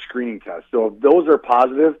 that's a screening test. So if those are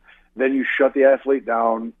positive, then you shut the athlete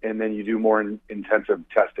down, and then you do more intensive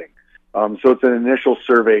testing. So it's an initial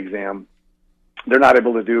survey exam. They're not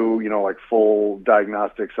able to do, like full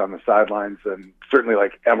diagnostics on the sidelines, and certainly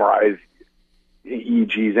like MRIs,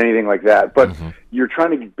 EEGs, anything like that. But you're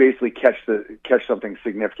trying to basically catch something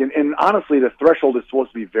significant. And honestly, the threshold is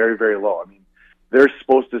supposed to be very, very low. I mean, they're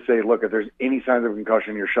supposed to say, look, if there's any signs of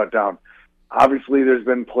concussion, you're shut down. Obviously, there's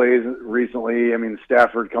been plays recently. I mean,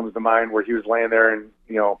 Stafford comes to mind where he was laying there and,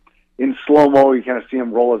 in slow-mo, you kind of see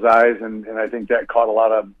him roll his eyes, and I think that caught a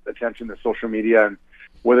lot of attention to social media, and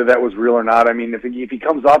whether that was real or not. I mean, if he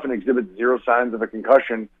comes off and exhibits zero signs of a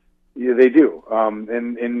concussion, they do.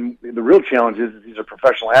 And the real challenge is these are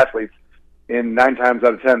professional athletes, and 9 times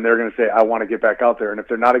out of 10, they're going to say, I want to get back out there. And if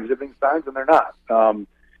they're not exhibiting signs, then they're not.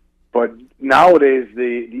 But nowadays,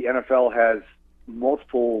 the NFL has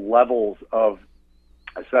multiple levels of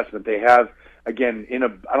assessment. They have, again, I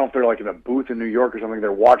don't know if they're like in a booth in New York or something,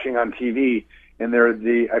 they're watching on TV, and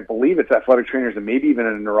I believe it's athletic trainers and maybe even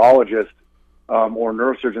a neurologist or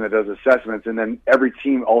neurosurgeon that does assessments, and then every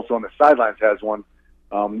team also on the sidelines has one.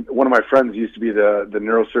 One of my friends used to be the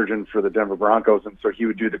neurosurgeon for the Denver Broncos, and so he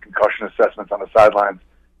would do the concussion assessments on the sidelines.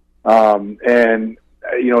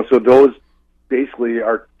 So those basically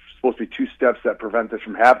are supposed to be 2 steps that prevent this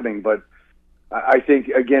from happening. But I think,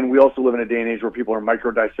 again, we also live in a day and age where people are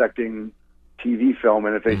micro-dissecting TV film,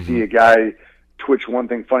 and if they see a guy twitch one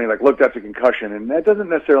thing funny, like, look, that's a concussion. And that doesn't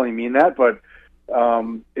necessarily mean that, but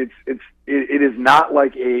it is not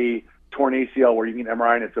like a torn ACL where you can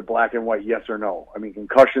MRI and it's a black and white yes or no. I mean,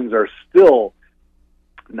 concussions are still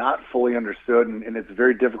not fully understood, and it's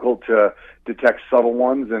very difficult to detect subtle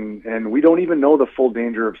ones, and we don't even know the full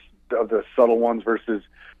danger of the subtle ones versus,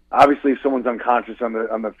 obviously, if someone's unconscious on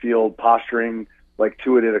the field posturing like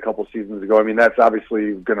Tua did a couple seasons ago, I mean, that's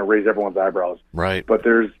obviously going to raise everyone's eyebrows. Right. But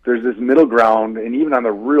there's this middle ground, and even on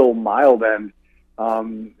the real mild end,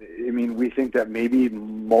 We think that maybe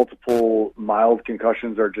multiple mild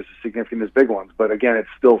concussions are just as significant as big ones. But again, it's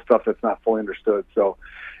still stuff that's not fully understood. So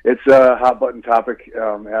it's a hot button topic,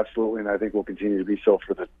 absolutely, and I think will continue to be so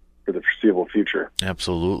for the foreseeable future.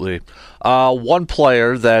 Absolutely. One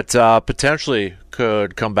player that potentially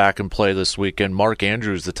could come back and play this weekend, Mark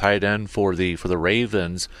Andrews, the tight end for the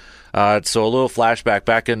Ravens. So a little flashback.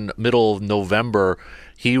 Back in middle of November,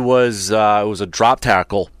 he was it was a drop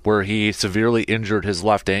tackle where he severely injured his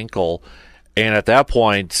left ankle, and at that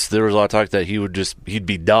point there was a lot of talk that he'd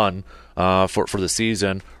be done for the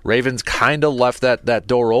season. Ravens kind of left that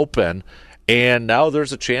door open, and now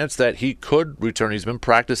there's a chance that he could return. He's been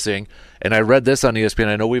practicing, and I read this on ESPN.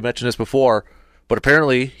 I know we mentioned this before, but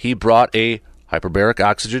apparently he brought a hyperbaric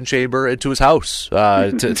oxygen chamber into his house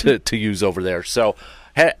to use over there. So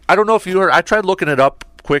I don't know if you heard. I tried looking it up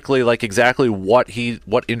quickly, like exactly what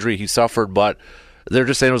injury he suffered, but they're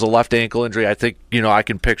just saying it was a left ankle injury. I think I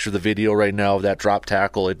can picture the video right now of that drop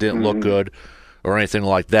tackle. It didn't look good or anything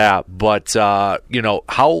like that. But how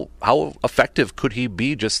effective could he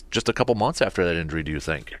be just a couple months after that injury? Do you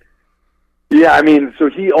think? Yeah, so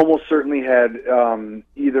he almost certainly had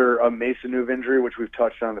either a Mason Move injury, which we've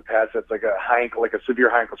touched on in the past. That's like a high ankle, like a severe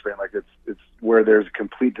high ankle sprain. Like it's where there's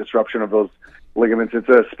complete disruption of those ligaments. It's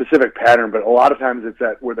a specific pattern, but a lot of times it's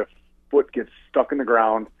that where the foot gets stuck in the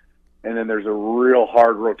ground, and then there's a real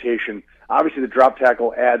hard rotation. Obviously, the drop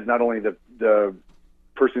tackle adds not only the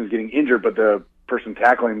person who's getting injured, but the person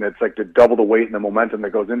tackling. That's like to double the weight and the momentum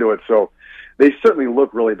that goes into it. So they certainly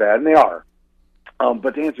look really bad, and they are.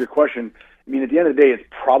 But to answer your question, at the end of the day, it's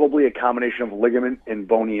probably a combination of ligament and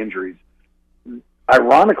bony injuries.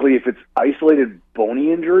 Ironically, if it's isolated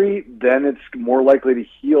bony injury, then it's more likely to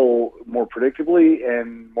heal more predictably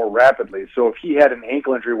and more rapidly. So if he had an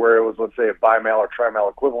ankle injury where it was, let's say, a bimal or trimal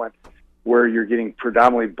equivalent, where you're getting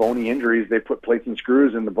predominantly bony injuries, they put plates and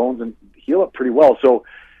screws in the bones and heal up pretty well. So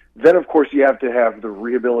then, of course, you have to have the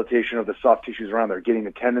rehabilitation of the soft tissues around there, getting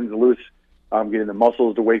the tendons loose, getting the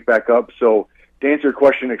muscles to wake back up. So to answer your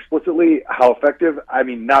question explicitly, how effective?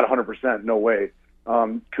 Not 100%, no way.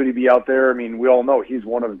 Could he be out there? We all know he's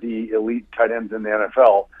one of the elite tight ends in the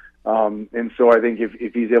NFL. And so I think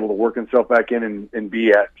if he's able to work himself back in and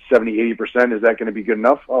be at 70, 80%, is that going to be good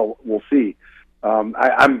enough? Oh, we'll see.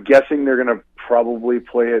 I'm guessing they're going to probably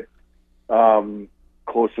play it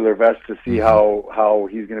close to their vest to see how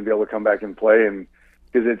he's going to be able to come back and play. And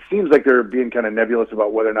because it seems like they're being kind of nebulous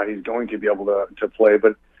about whether or not he's going to be able to play.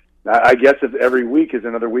 But I guess if every week is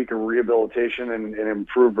another week of rehabilitation and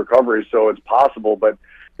improved recovery, so it's possible, but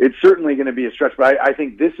it's certainly going to be a stretch. But I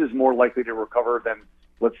think this is more likely to recover than,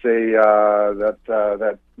 let's say,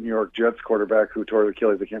 that New York Jets quarterback who tore his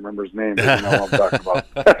Achilles. I can't remember his name, but you know what I'm talking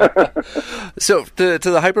about. So to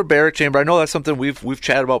the hyperbaric chamber, I know that's something we've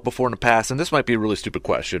chatted about before in the past, and this might be a really stupid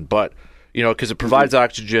question, but because it provides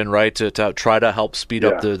oxygen, right, to try to help speed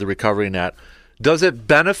up the recovery in that. Does it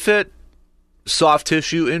benefit soft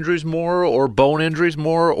tissue injuries more or bone injuries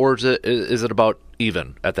more, or is it about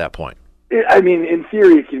even at that point? In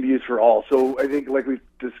theory, it can be used for all. So I think, like we've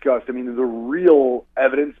discussed, the real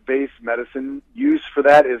evidence-based medicine use for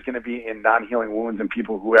that is going to be in non-healing wounds in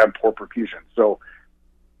people who have poor perfusion. So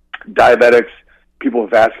diabetics, people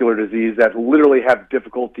with vascular disease that literally have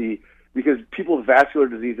difficulty, because people with vascular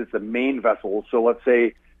disease, it's the main vessel. So let's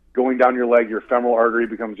say going down your leg, your femoral artery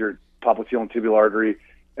becomes your popliteal and tibial artery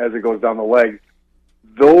as it goes down the leg.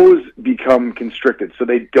 Those become constricted, so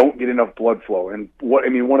they don't get enough blood flow. And one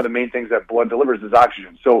of the main things that blood delivers is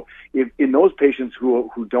oxygen. So if in those patients who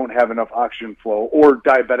don't have enough oxygen flow, or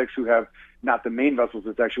diabetics who have not the main vessels,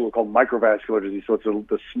 it's actually what's called microvascular disease. So it's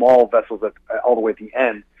the small vessels that all the way at the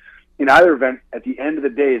end. In either event, at the end of the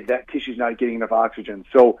day, that tissue is not getting enough oxygen.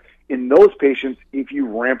 So in those patients, if you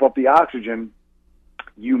ramp up the oxygen,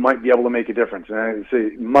 you might be able to make a difference. And I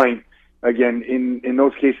say might. Again, in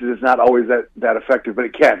those cases, it's not always that effective, but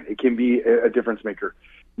it can be a difference maker.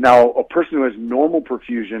 Now, a person who has normal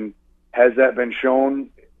perfusion, has that been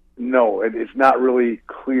shown? No, it's not really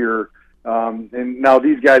clear. And now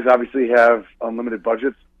these guys obviously have unlimited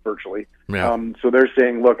budgets, virtually. Yeah. So they're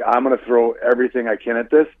saying, look, I'm going to throw everything I can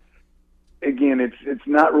at this. Again, it's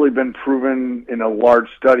not really been proven in a large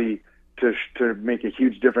study to make a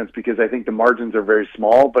huge difference, because I think the margins are very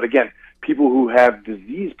small. But again, people who have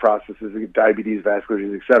disease processes, like diabetes, vascular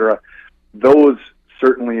disease, et cetera, those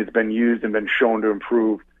certainly has been used and been shown to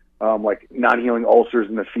improve, like non-healing ulcers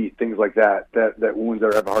in the feet, things like that wounds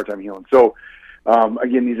that have a hard time healing. So,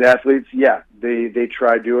 again, these athletes, they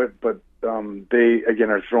try to do it, but they,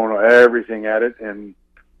 again, are throwing everything at it and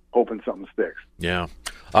hoping something sticks. Yeah.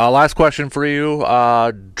 Last question for you.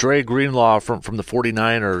 Dre Greenlaw from the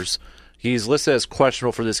 49ers. He's listed as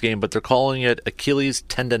questionable for this game, but they're calling it Achilles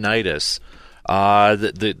tendonitis.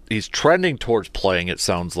 He's trending towards playing, it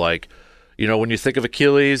sounds like. You know, when you think of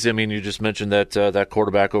Achilles, I mean, you just mentioned that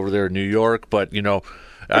quarterback over there in New York, but, you know,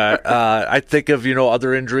 I think of, you know,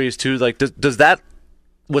 other injuries too. Like, does that,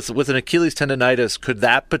 with an Achilles tendonitis, could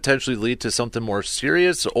that potentially lead to something more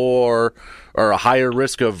serious or a higher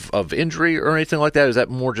risk of injury or anything like that? Is that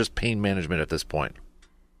more just pain management at this point?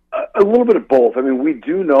 A little bit of both. I mean, we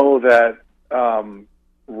do know that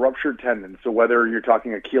ruptured tendons, so whether you're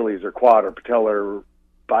talking Achilles or quad or patella or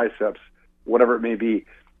biceps, whatever it may be,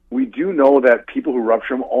 we do know that people who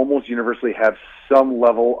rupture them almost universally have some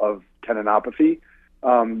level of tendinopathy.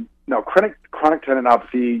 Now, chronic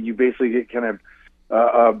tendinopathy, you basically get kind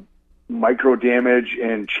of micro damage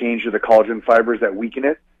and change to the collagen fibers that weaken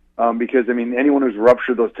it. Because, I mean, anyone who's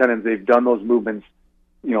ruptured those tendons, they've done those movements,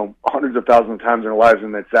 you know, hundreds of thousands of times in their lives,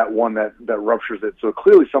 and it's that one that ruptures it. So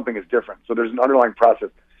clearly something is different. So there's an underlying process.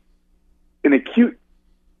 An acute,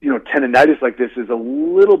 you know, tendonitis like this is a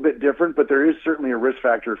little bit different, but there is certainly a risk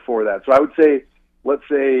factor for that. So I would say, let's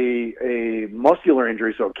say a muscular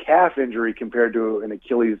injury, so a calf injury compared to an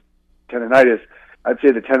Achilles tendonitis, I'd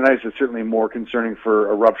say the tendonitis is certainly more concerning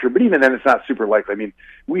for a rupture, but even then it's not super likely. I mean,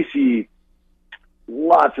 we see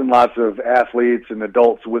lots and lots of athletes and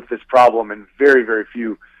adults with this problem, and very, very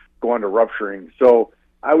few go on to rupturing. So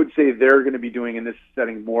I would say they're going to be doing in this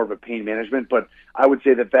setting more of a pain management, but I would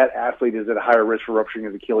say that athlete is at a higher risk for rupturing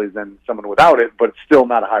his Achilles than someone without it, but it's still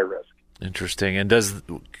not a high risk. Interesting. And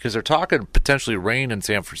because they're talking potentially rain in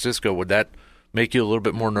San Francisco, would that make you a little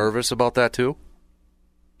bit more nervous about that too?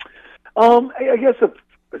 I guess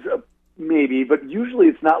maybe, but usually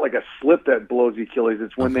it's not like a slip that blows the Achilles.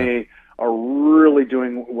 It's when they are really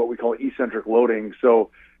doing what we call eccentric loading.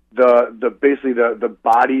 So basically the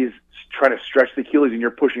body's trying to stretch the Achilles and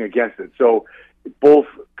you're pushing against it. So both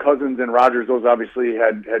Cousins and Rodgers, those obviously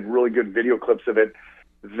had really good video clips of it.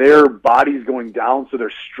 Their body's going down, so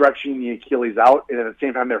they're stretching the Achilles out, and at the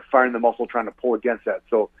same time they're firing the muscle trying to pull against that.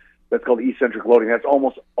 So that's called eccentric loading. That's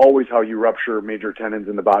almost always how you rupture major tendons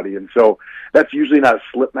in the body. And so that's usually not a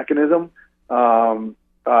slip mechanism, but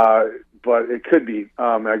it could be,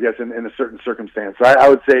 I guess, in a certain circumstance. So I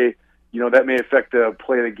would say, you know, that may affect the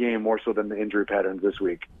play of the game more so than the injury patterns this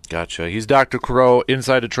week. Gotcha. He's Dr. Crow,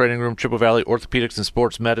 inside the training room, Chippewa Valley Orthopedics and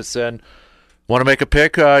Sports Medicine. Want to make a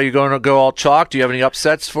pick? You going to go all chalk? Do you have any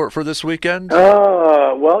upsets for this weekend?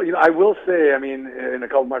 Well, you know, I will say, I mean, and a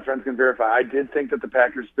couple of my friends can verify, I did think that the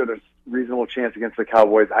Packers stood a reasonable chance against the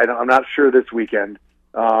Cowboys. I'm not sure this weekend.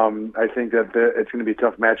 I think that it's going to be a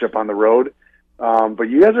tough matchup on the road. But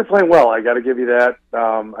you guys are playing well. I got to give you that.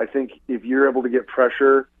 I think if you're able to get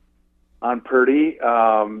pressure on Purdy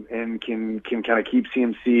and can kind of keep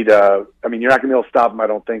CMC to, I mean, you're not going to be able to stop him, I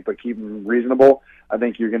don't think, but keep him reasonable. I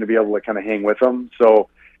think you're going to be able to kind of hang with them. So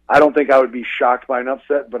I don't think I would be shocked by an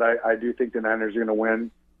upset, but I do think the Niners are going to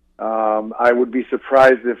win. I would be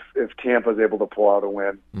surprised if Tampa's able to pull out a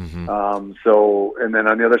win. Mm-hmm. So, and then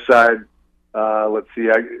on the other side, let's see,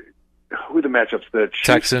 who are the matchups? The Chiefs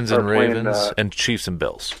Texans and Ravens playing, and Chiefs and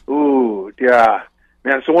Bills. Ooh, yeah.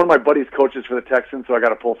 Man, so one of my buddies coaches for the Texans, so I got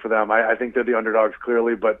to pull for them. I think they're the underdogs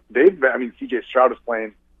clearly, but C.J. Stroud is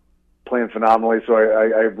playing phenomenally, so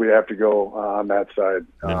I would have to go on that side.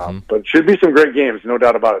 Mm-hmm. But it should be some great games, no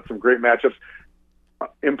doubt about it. Some great matchups.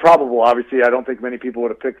 Improbable, obviously. I don't think many people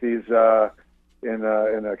would have picked these in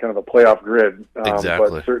a kind of a playoff grid. Exactly.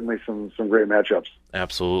 But certainly some great matchups.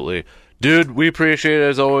 Absolutely. Dude, we appreciate it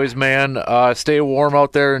as always, man. Stay warm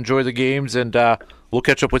out there, enjoy the games, and we'll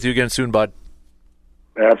catch up with you again soon, bud.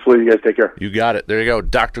 Absolutely. You guys take care. You got it. There you go.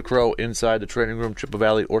 Dr. Crow inside the training room, Chippewa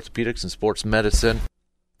Valley Orthopedics and Sports Medicine.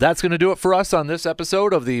 That's going to do it for us on this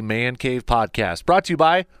episode of the Man Cave Podcast, brought to you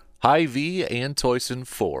by Hy-Vee and Toyson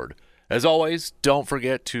Ford. As always, don't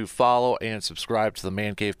forget to follow and subscribe to the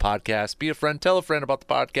Man Cave Podcast. Be a friend, tell a friend about the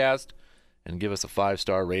podcast, and give us a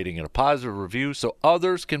 5-star rating and a positive review so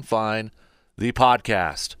others can find the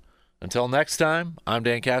podcast. Until next time, I'm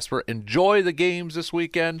Dan Casper. Enjoy the games this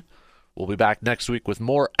weekend. We'll be back next week with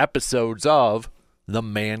more episodes of the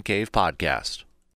Man Cave Podcast.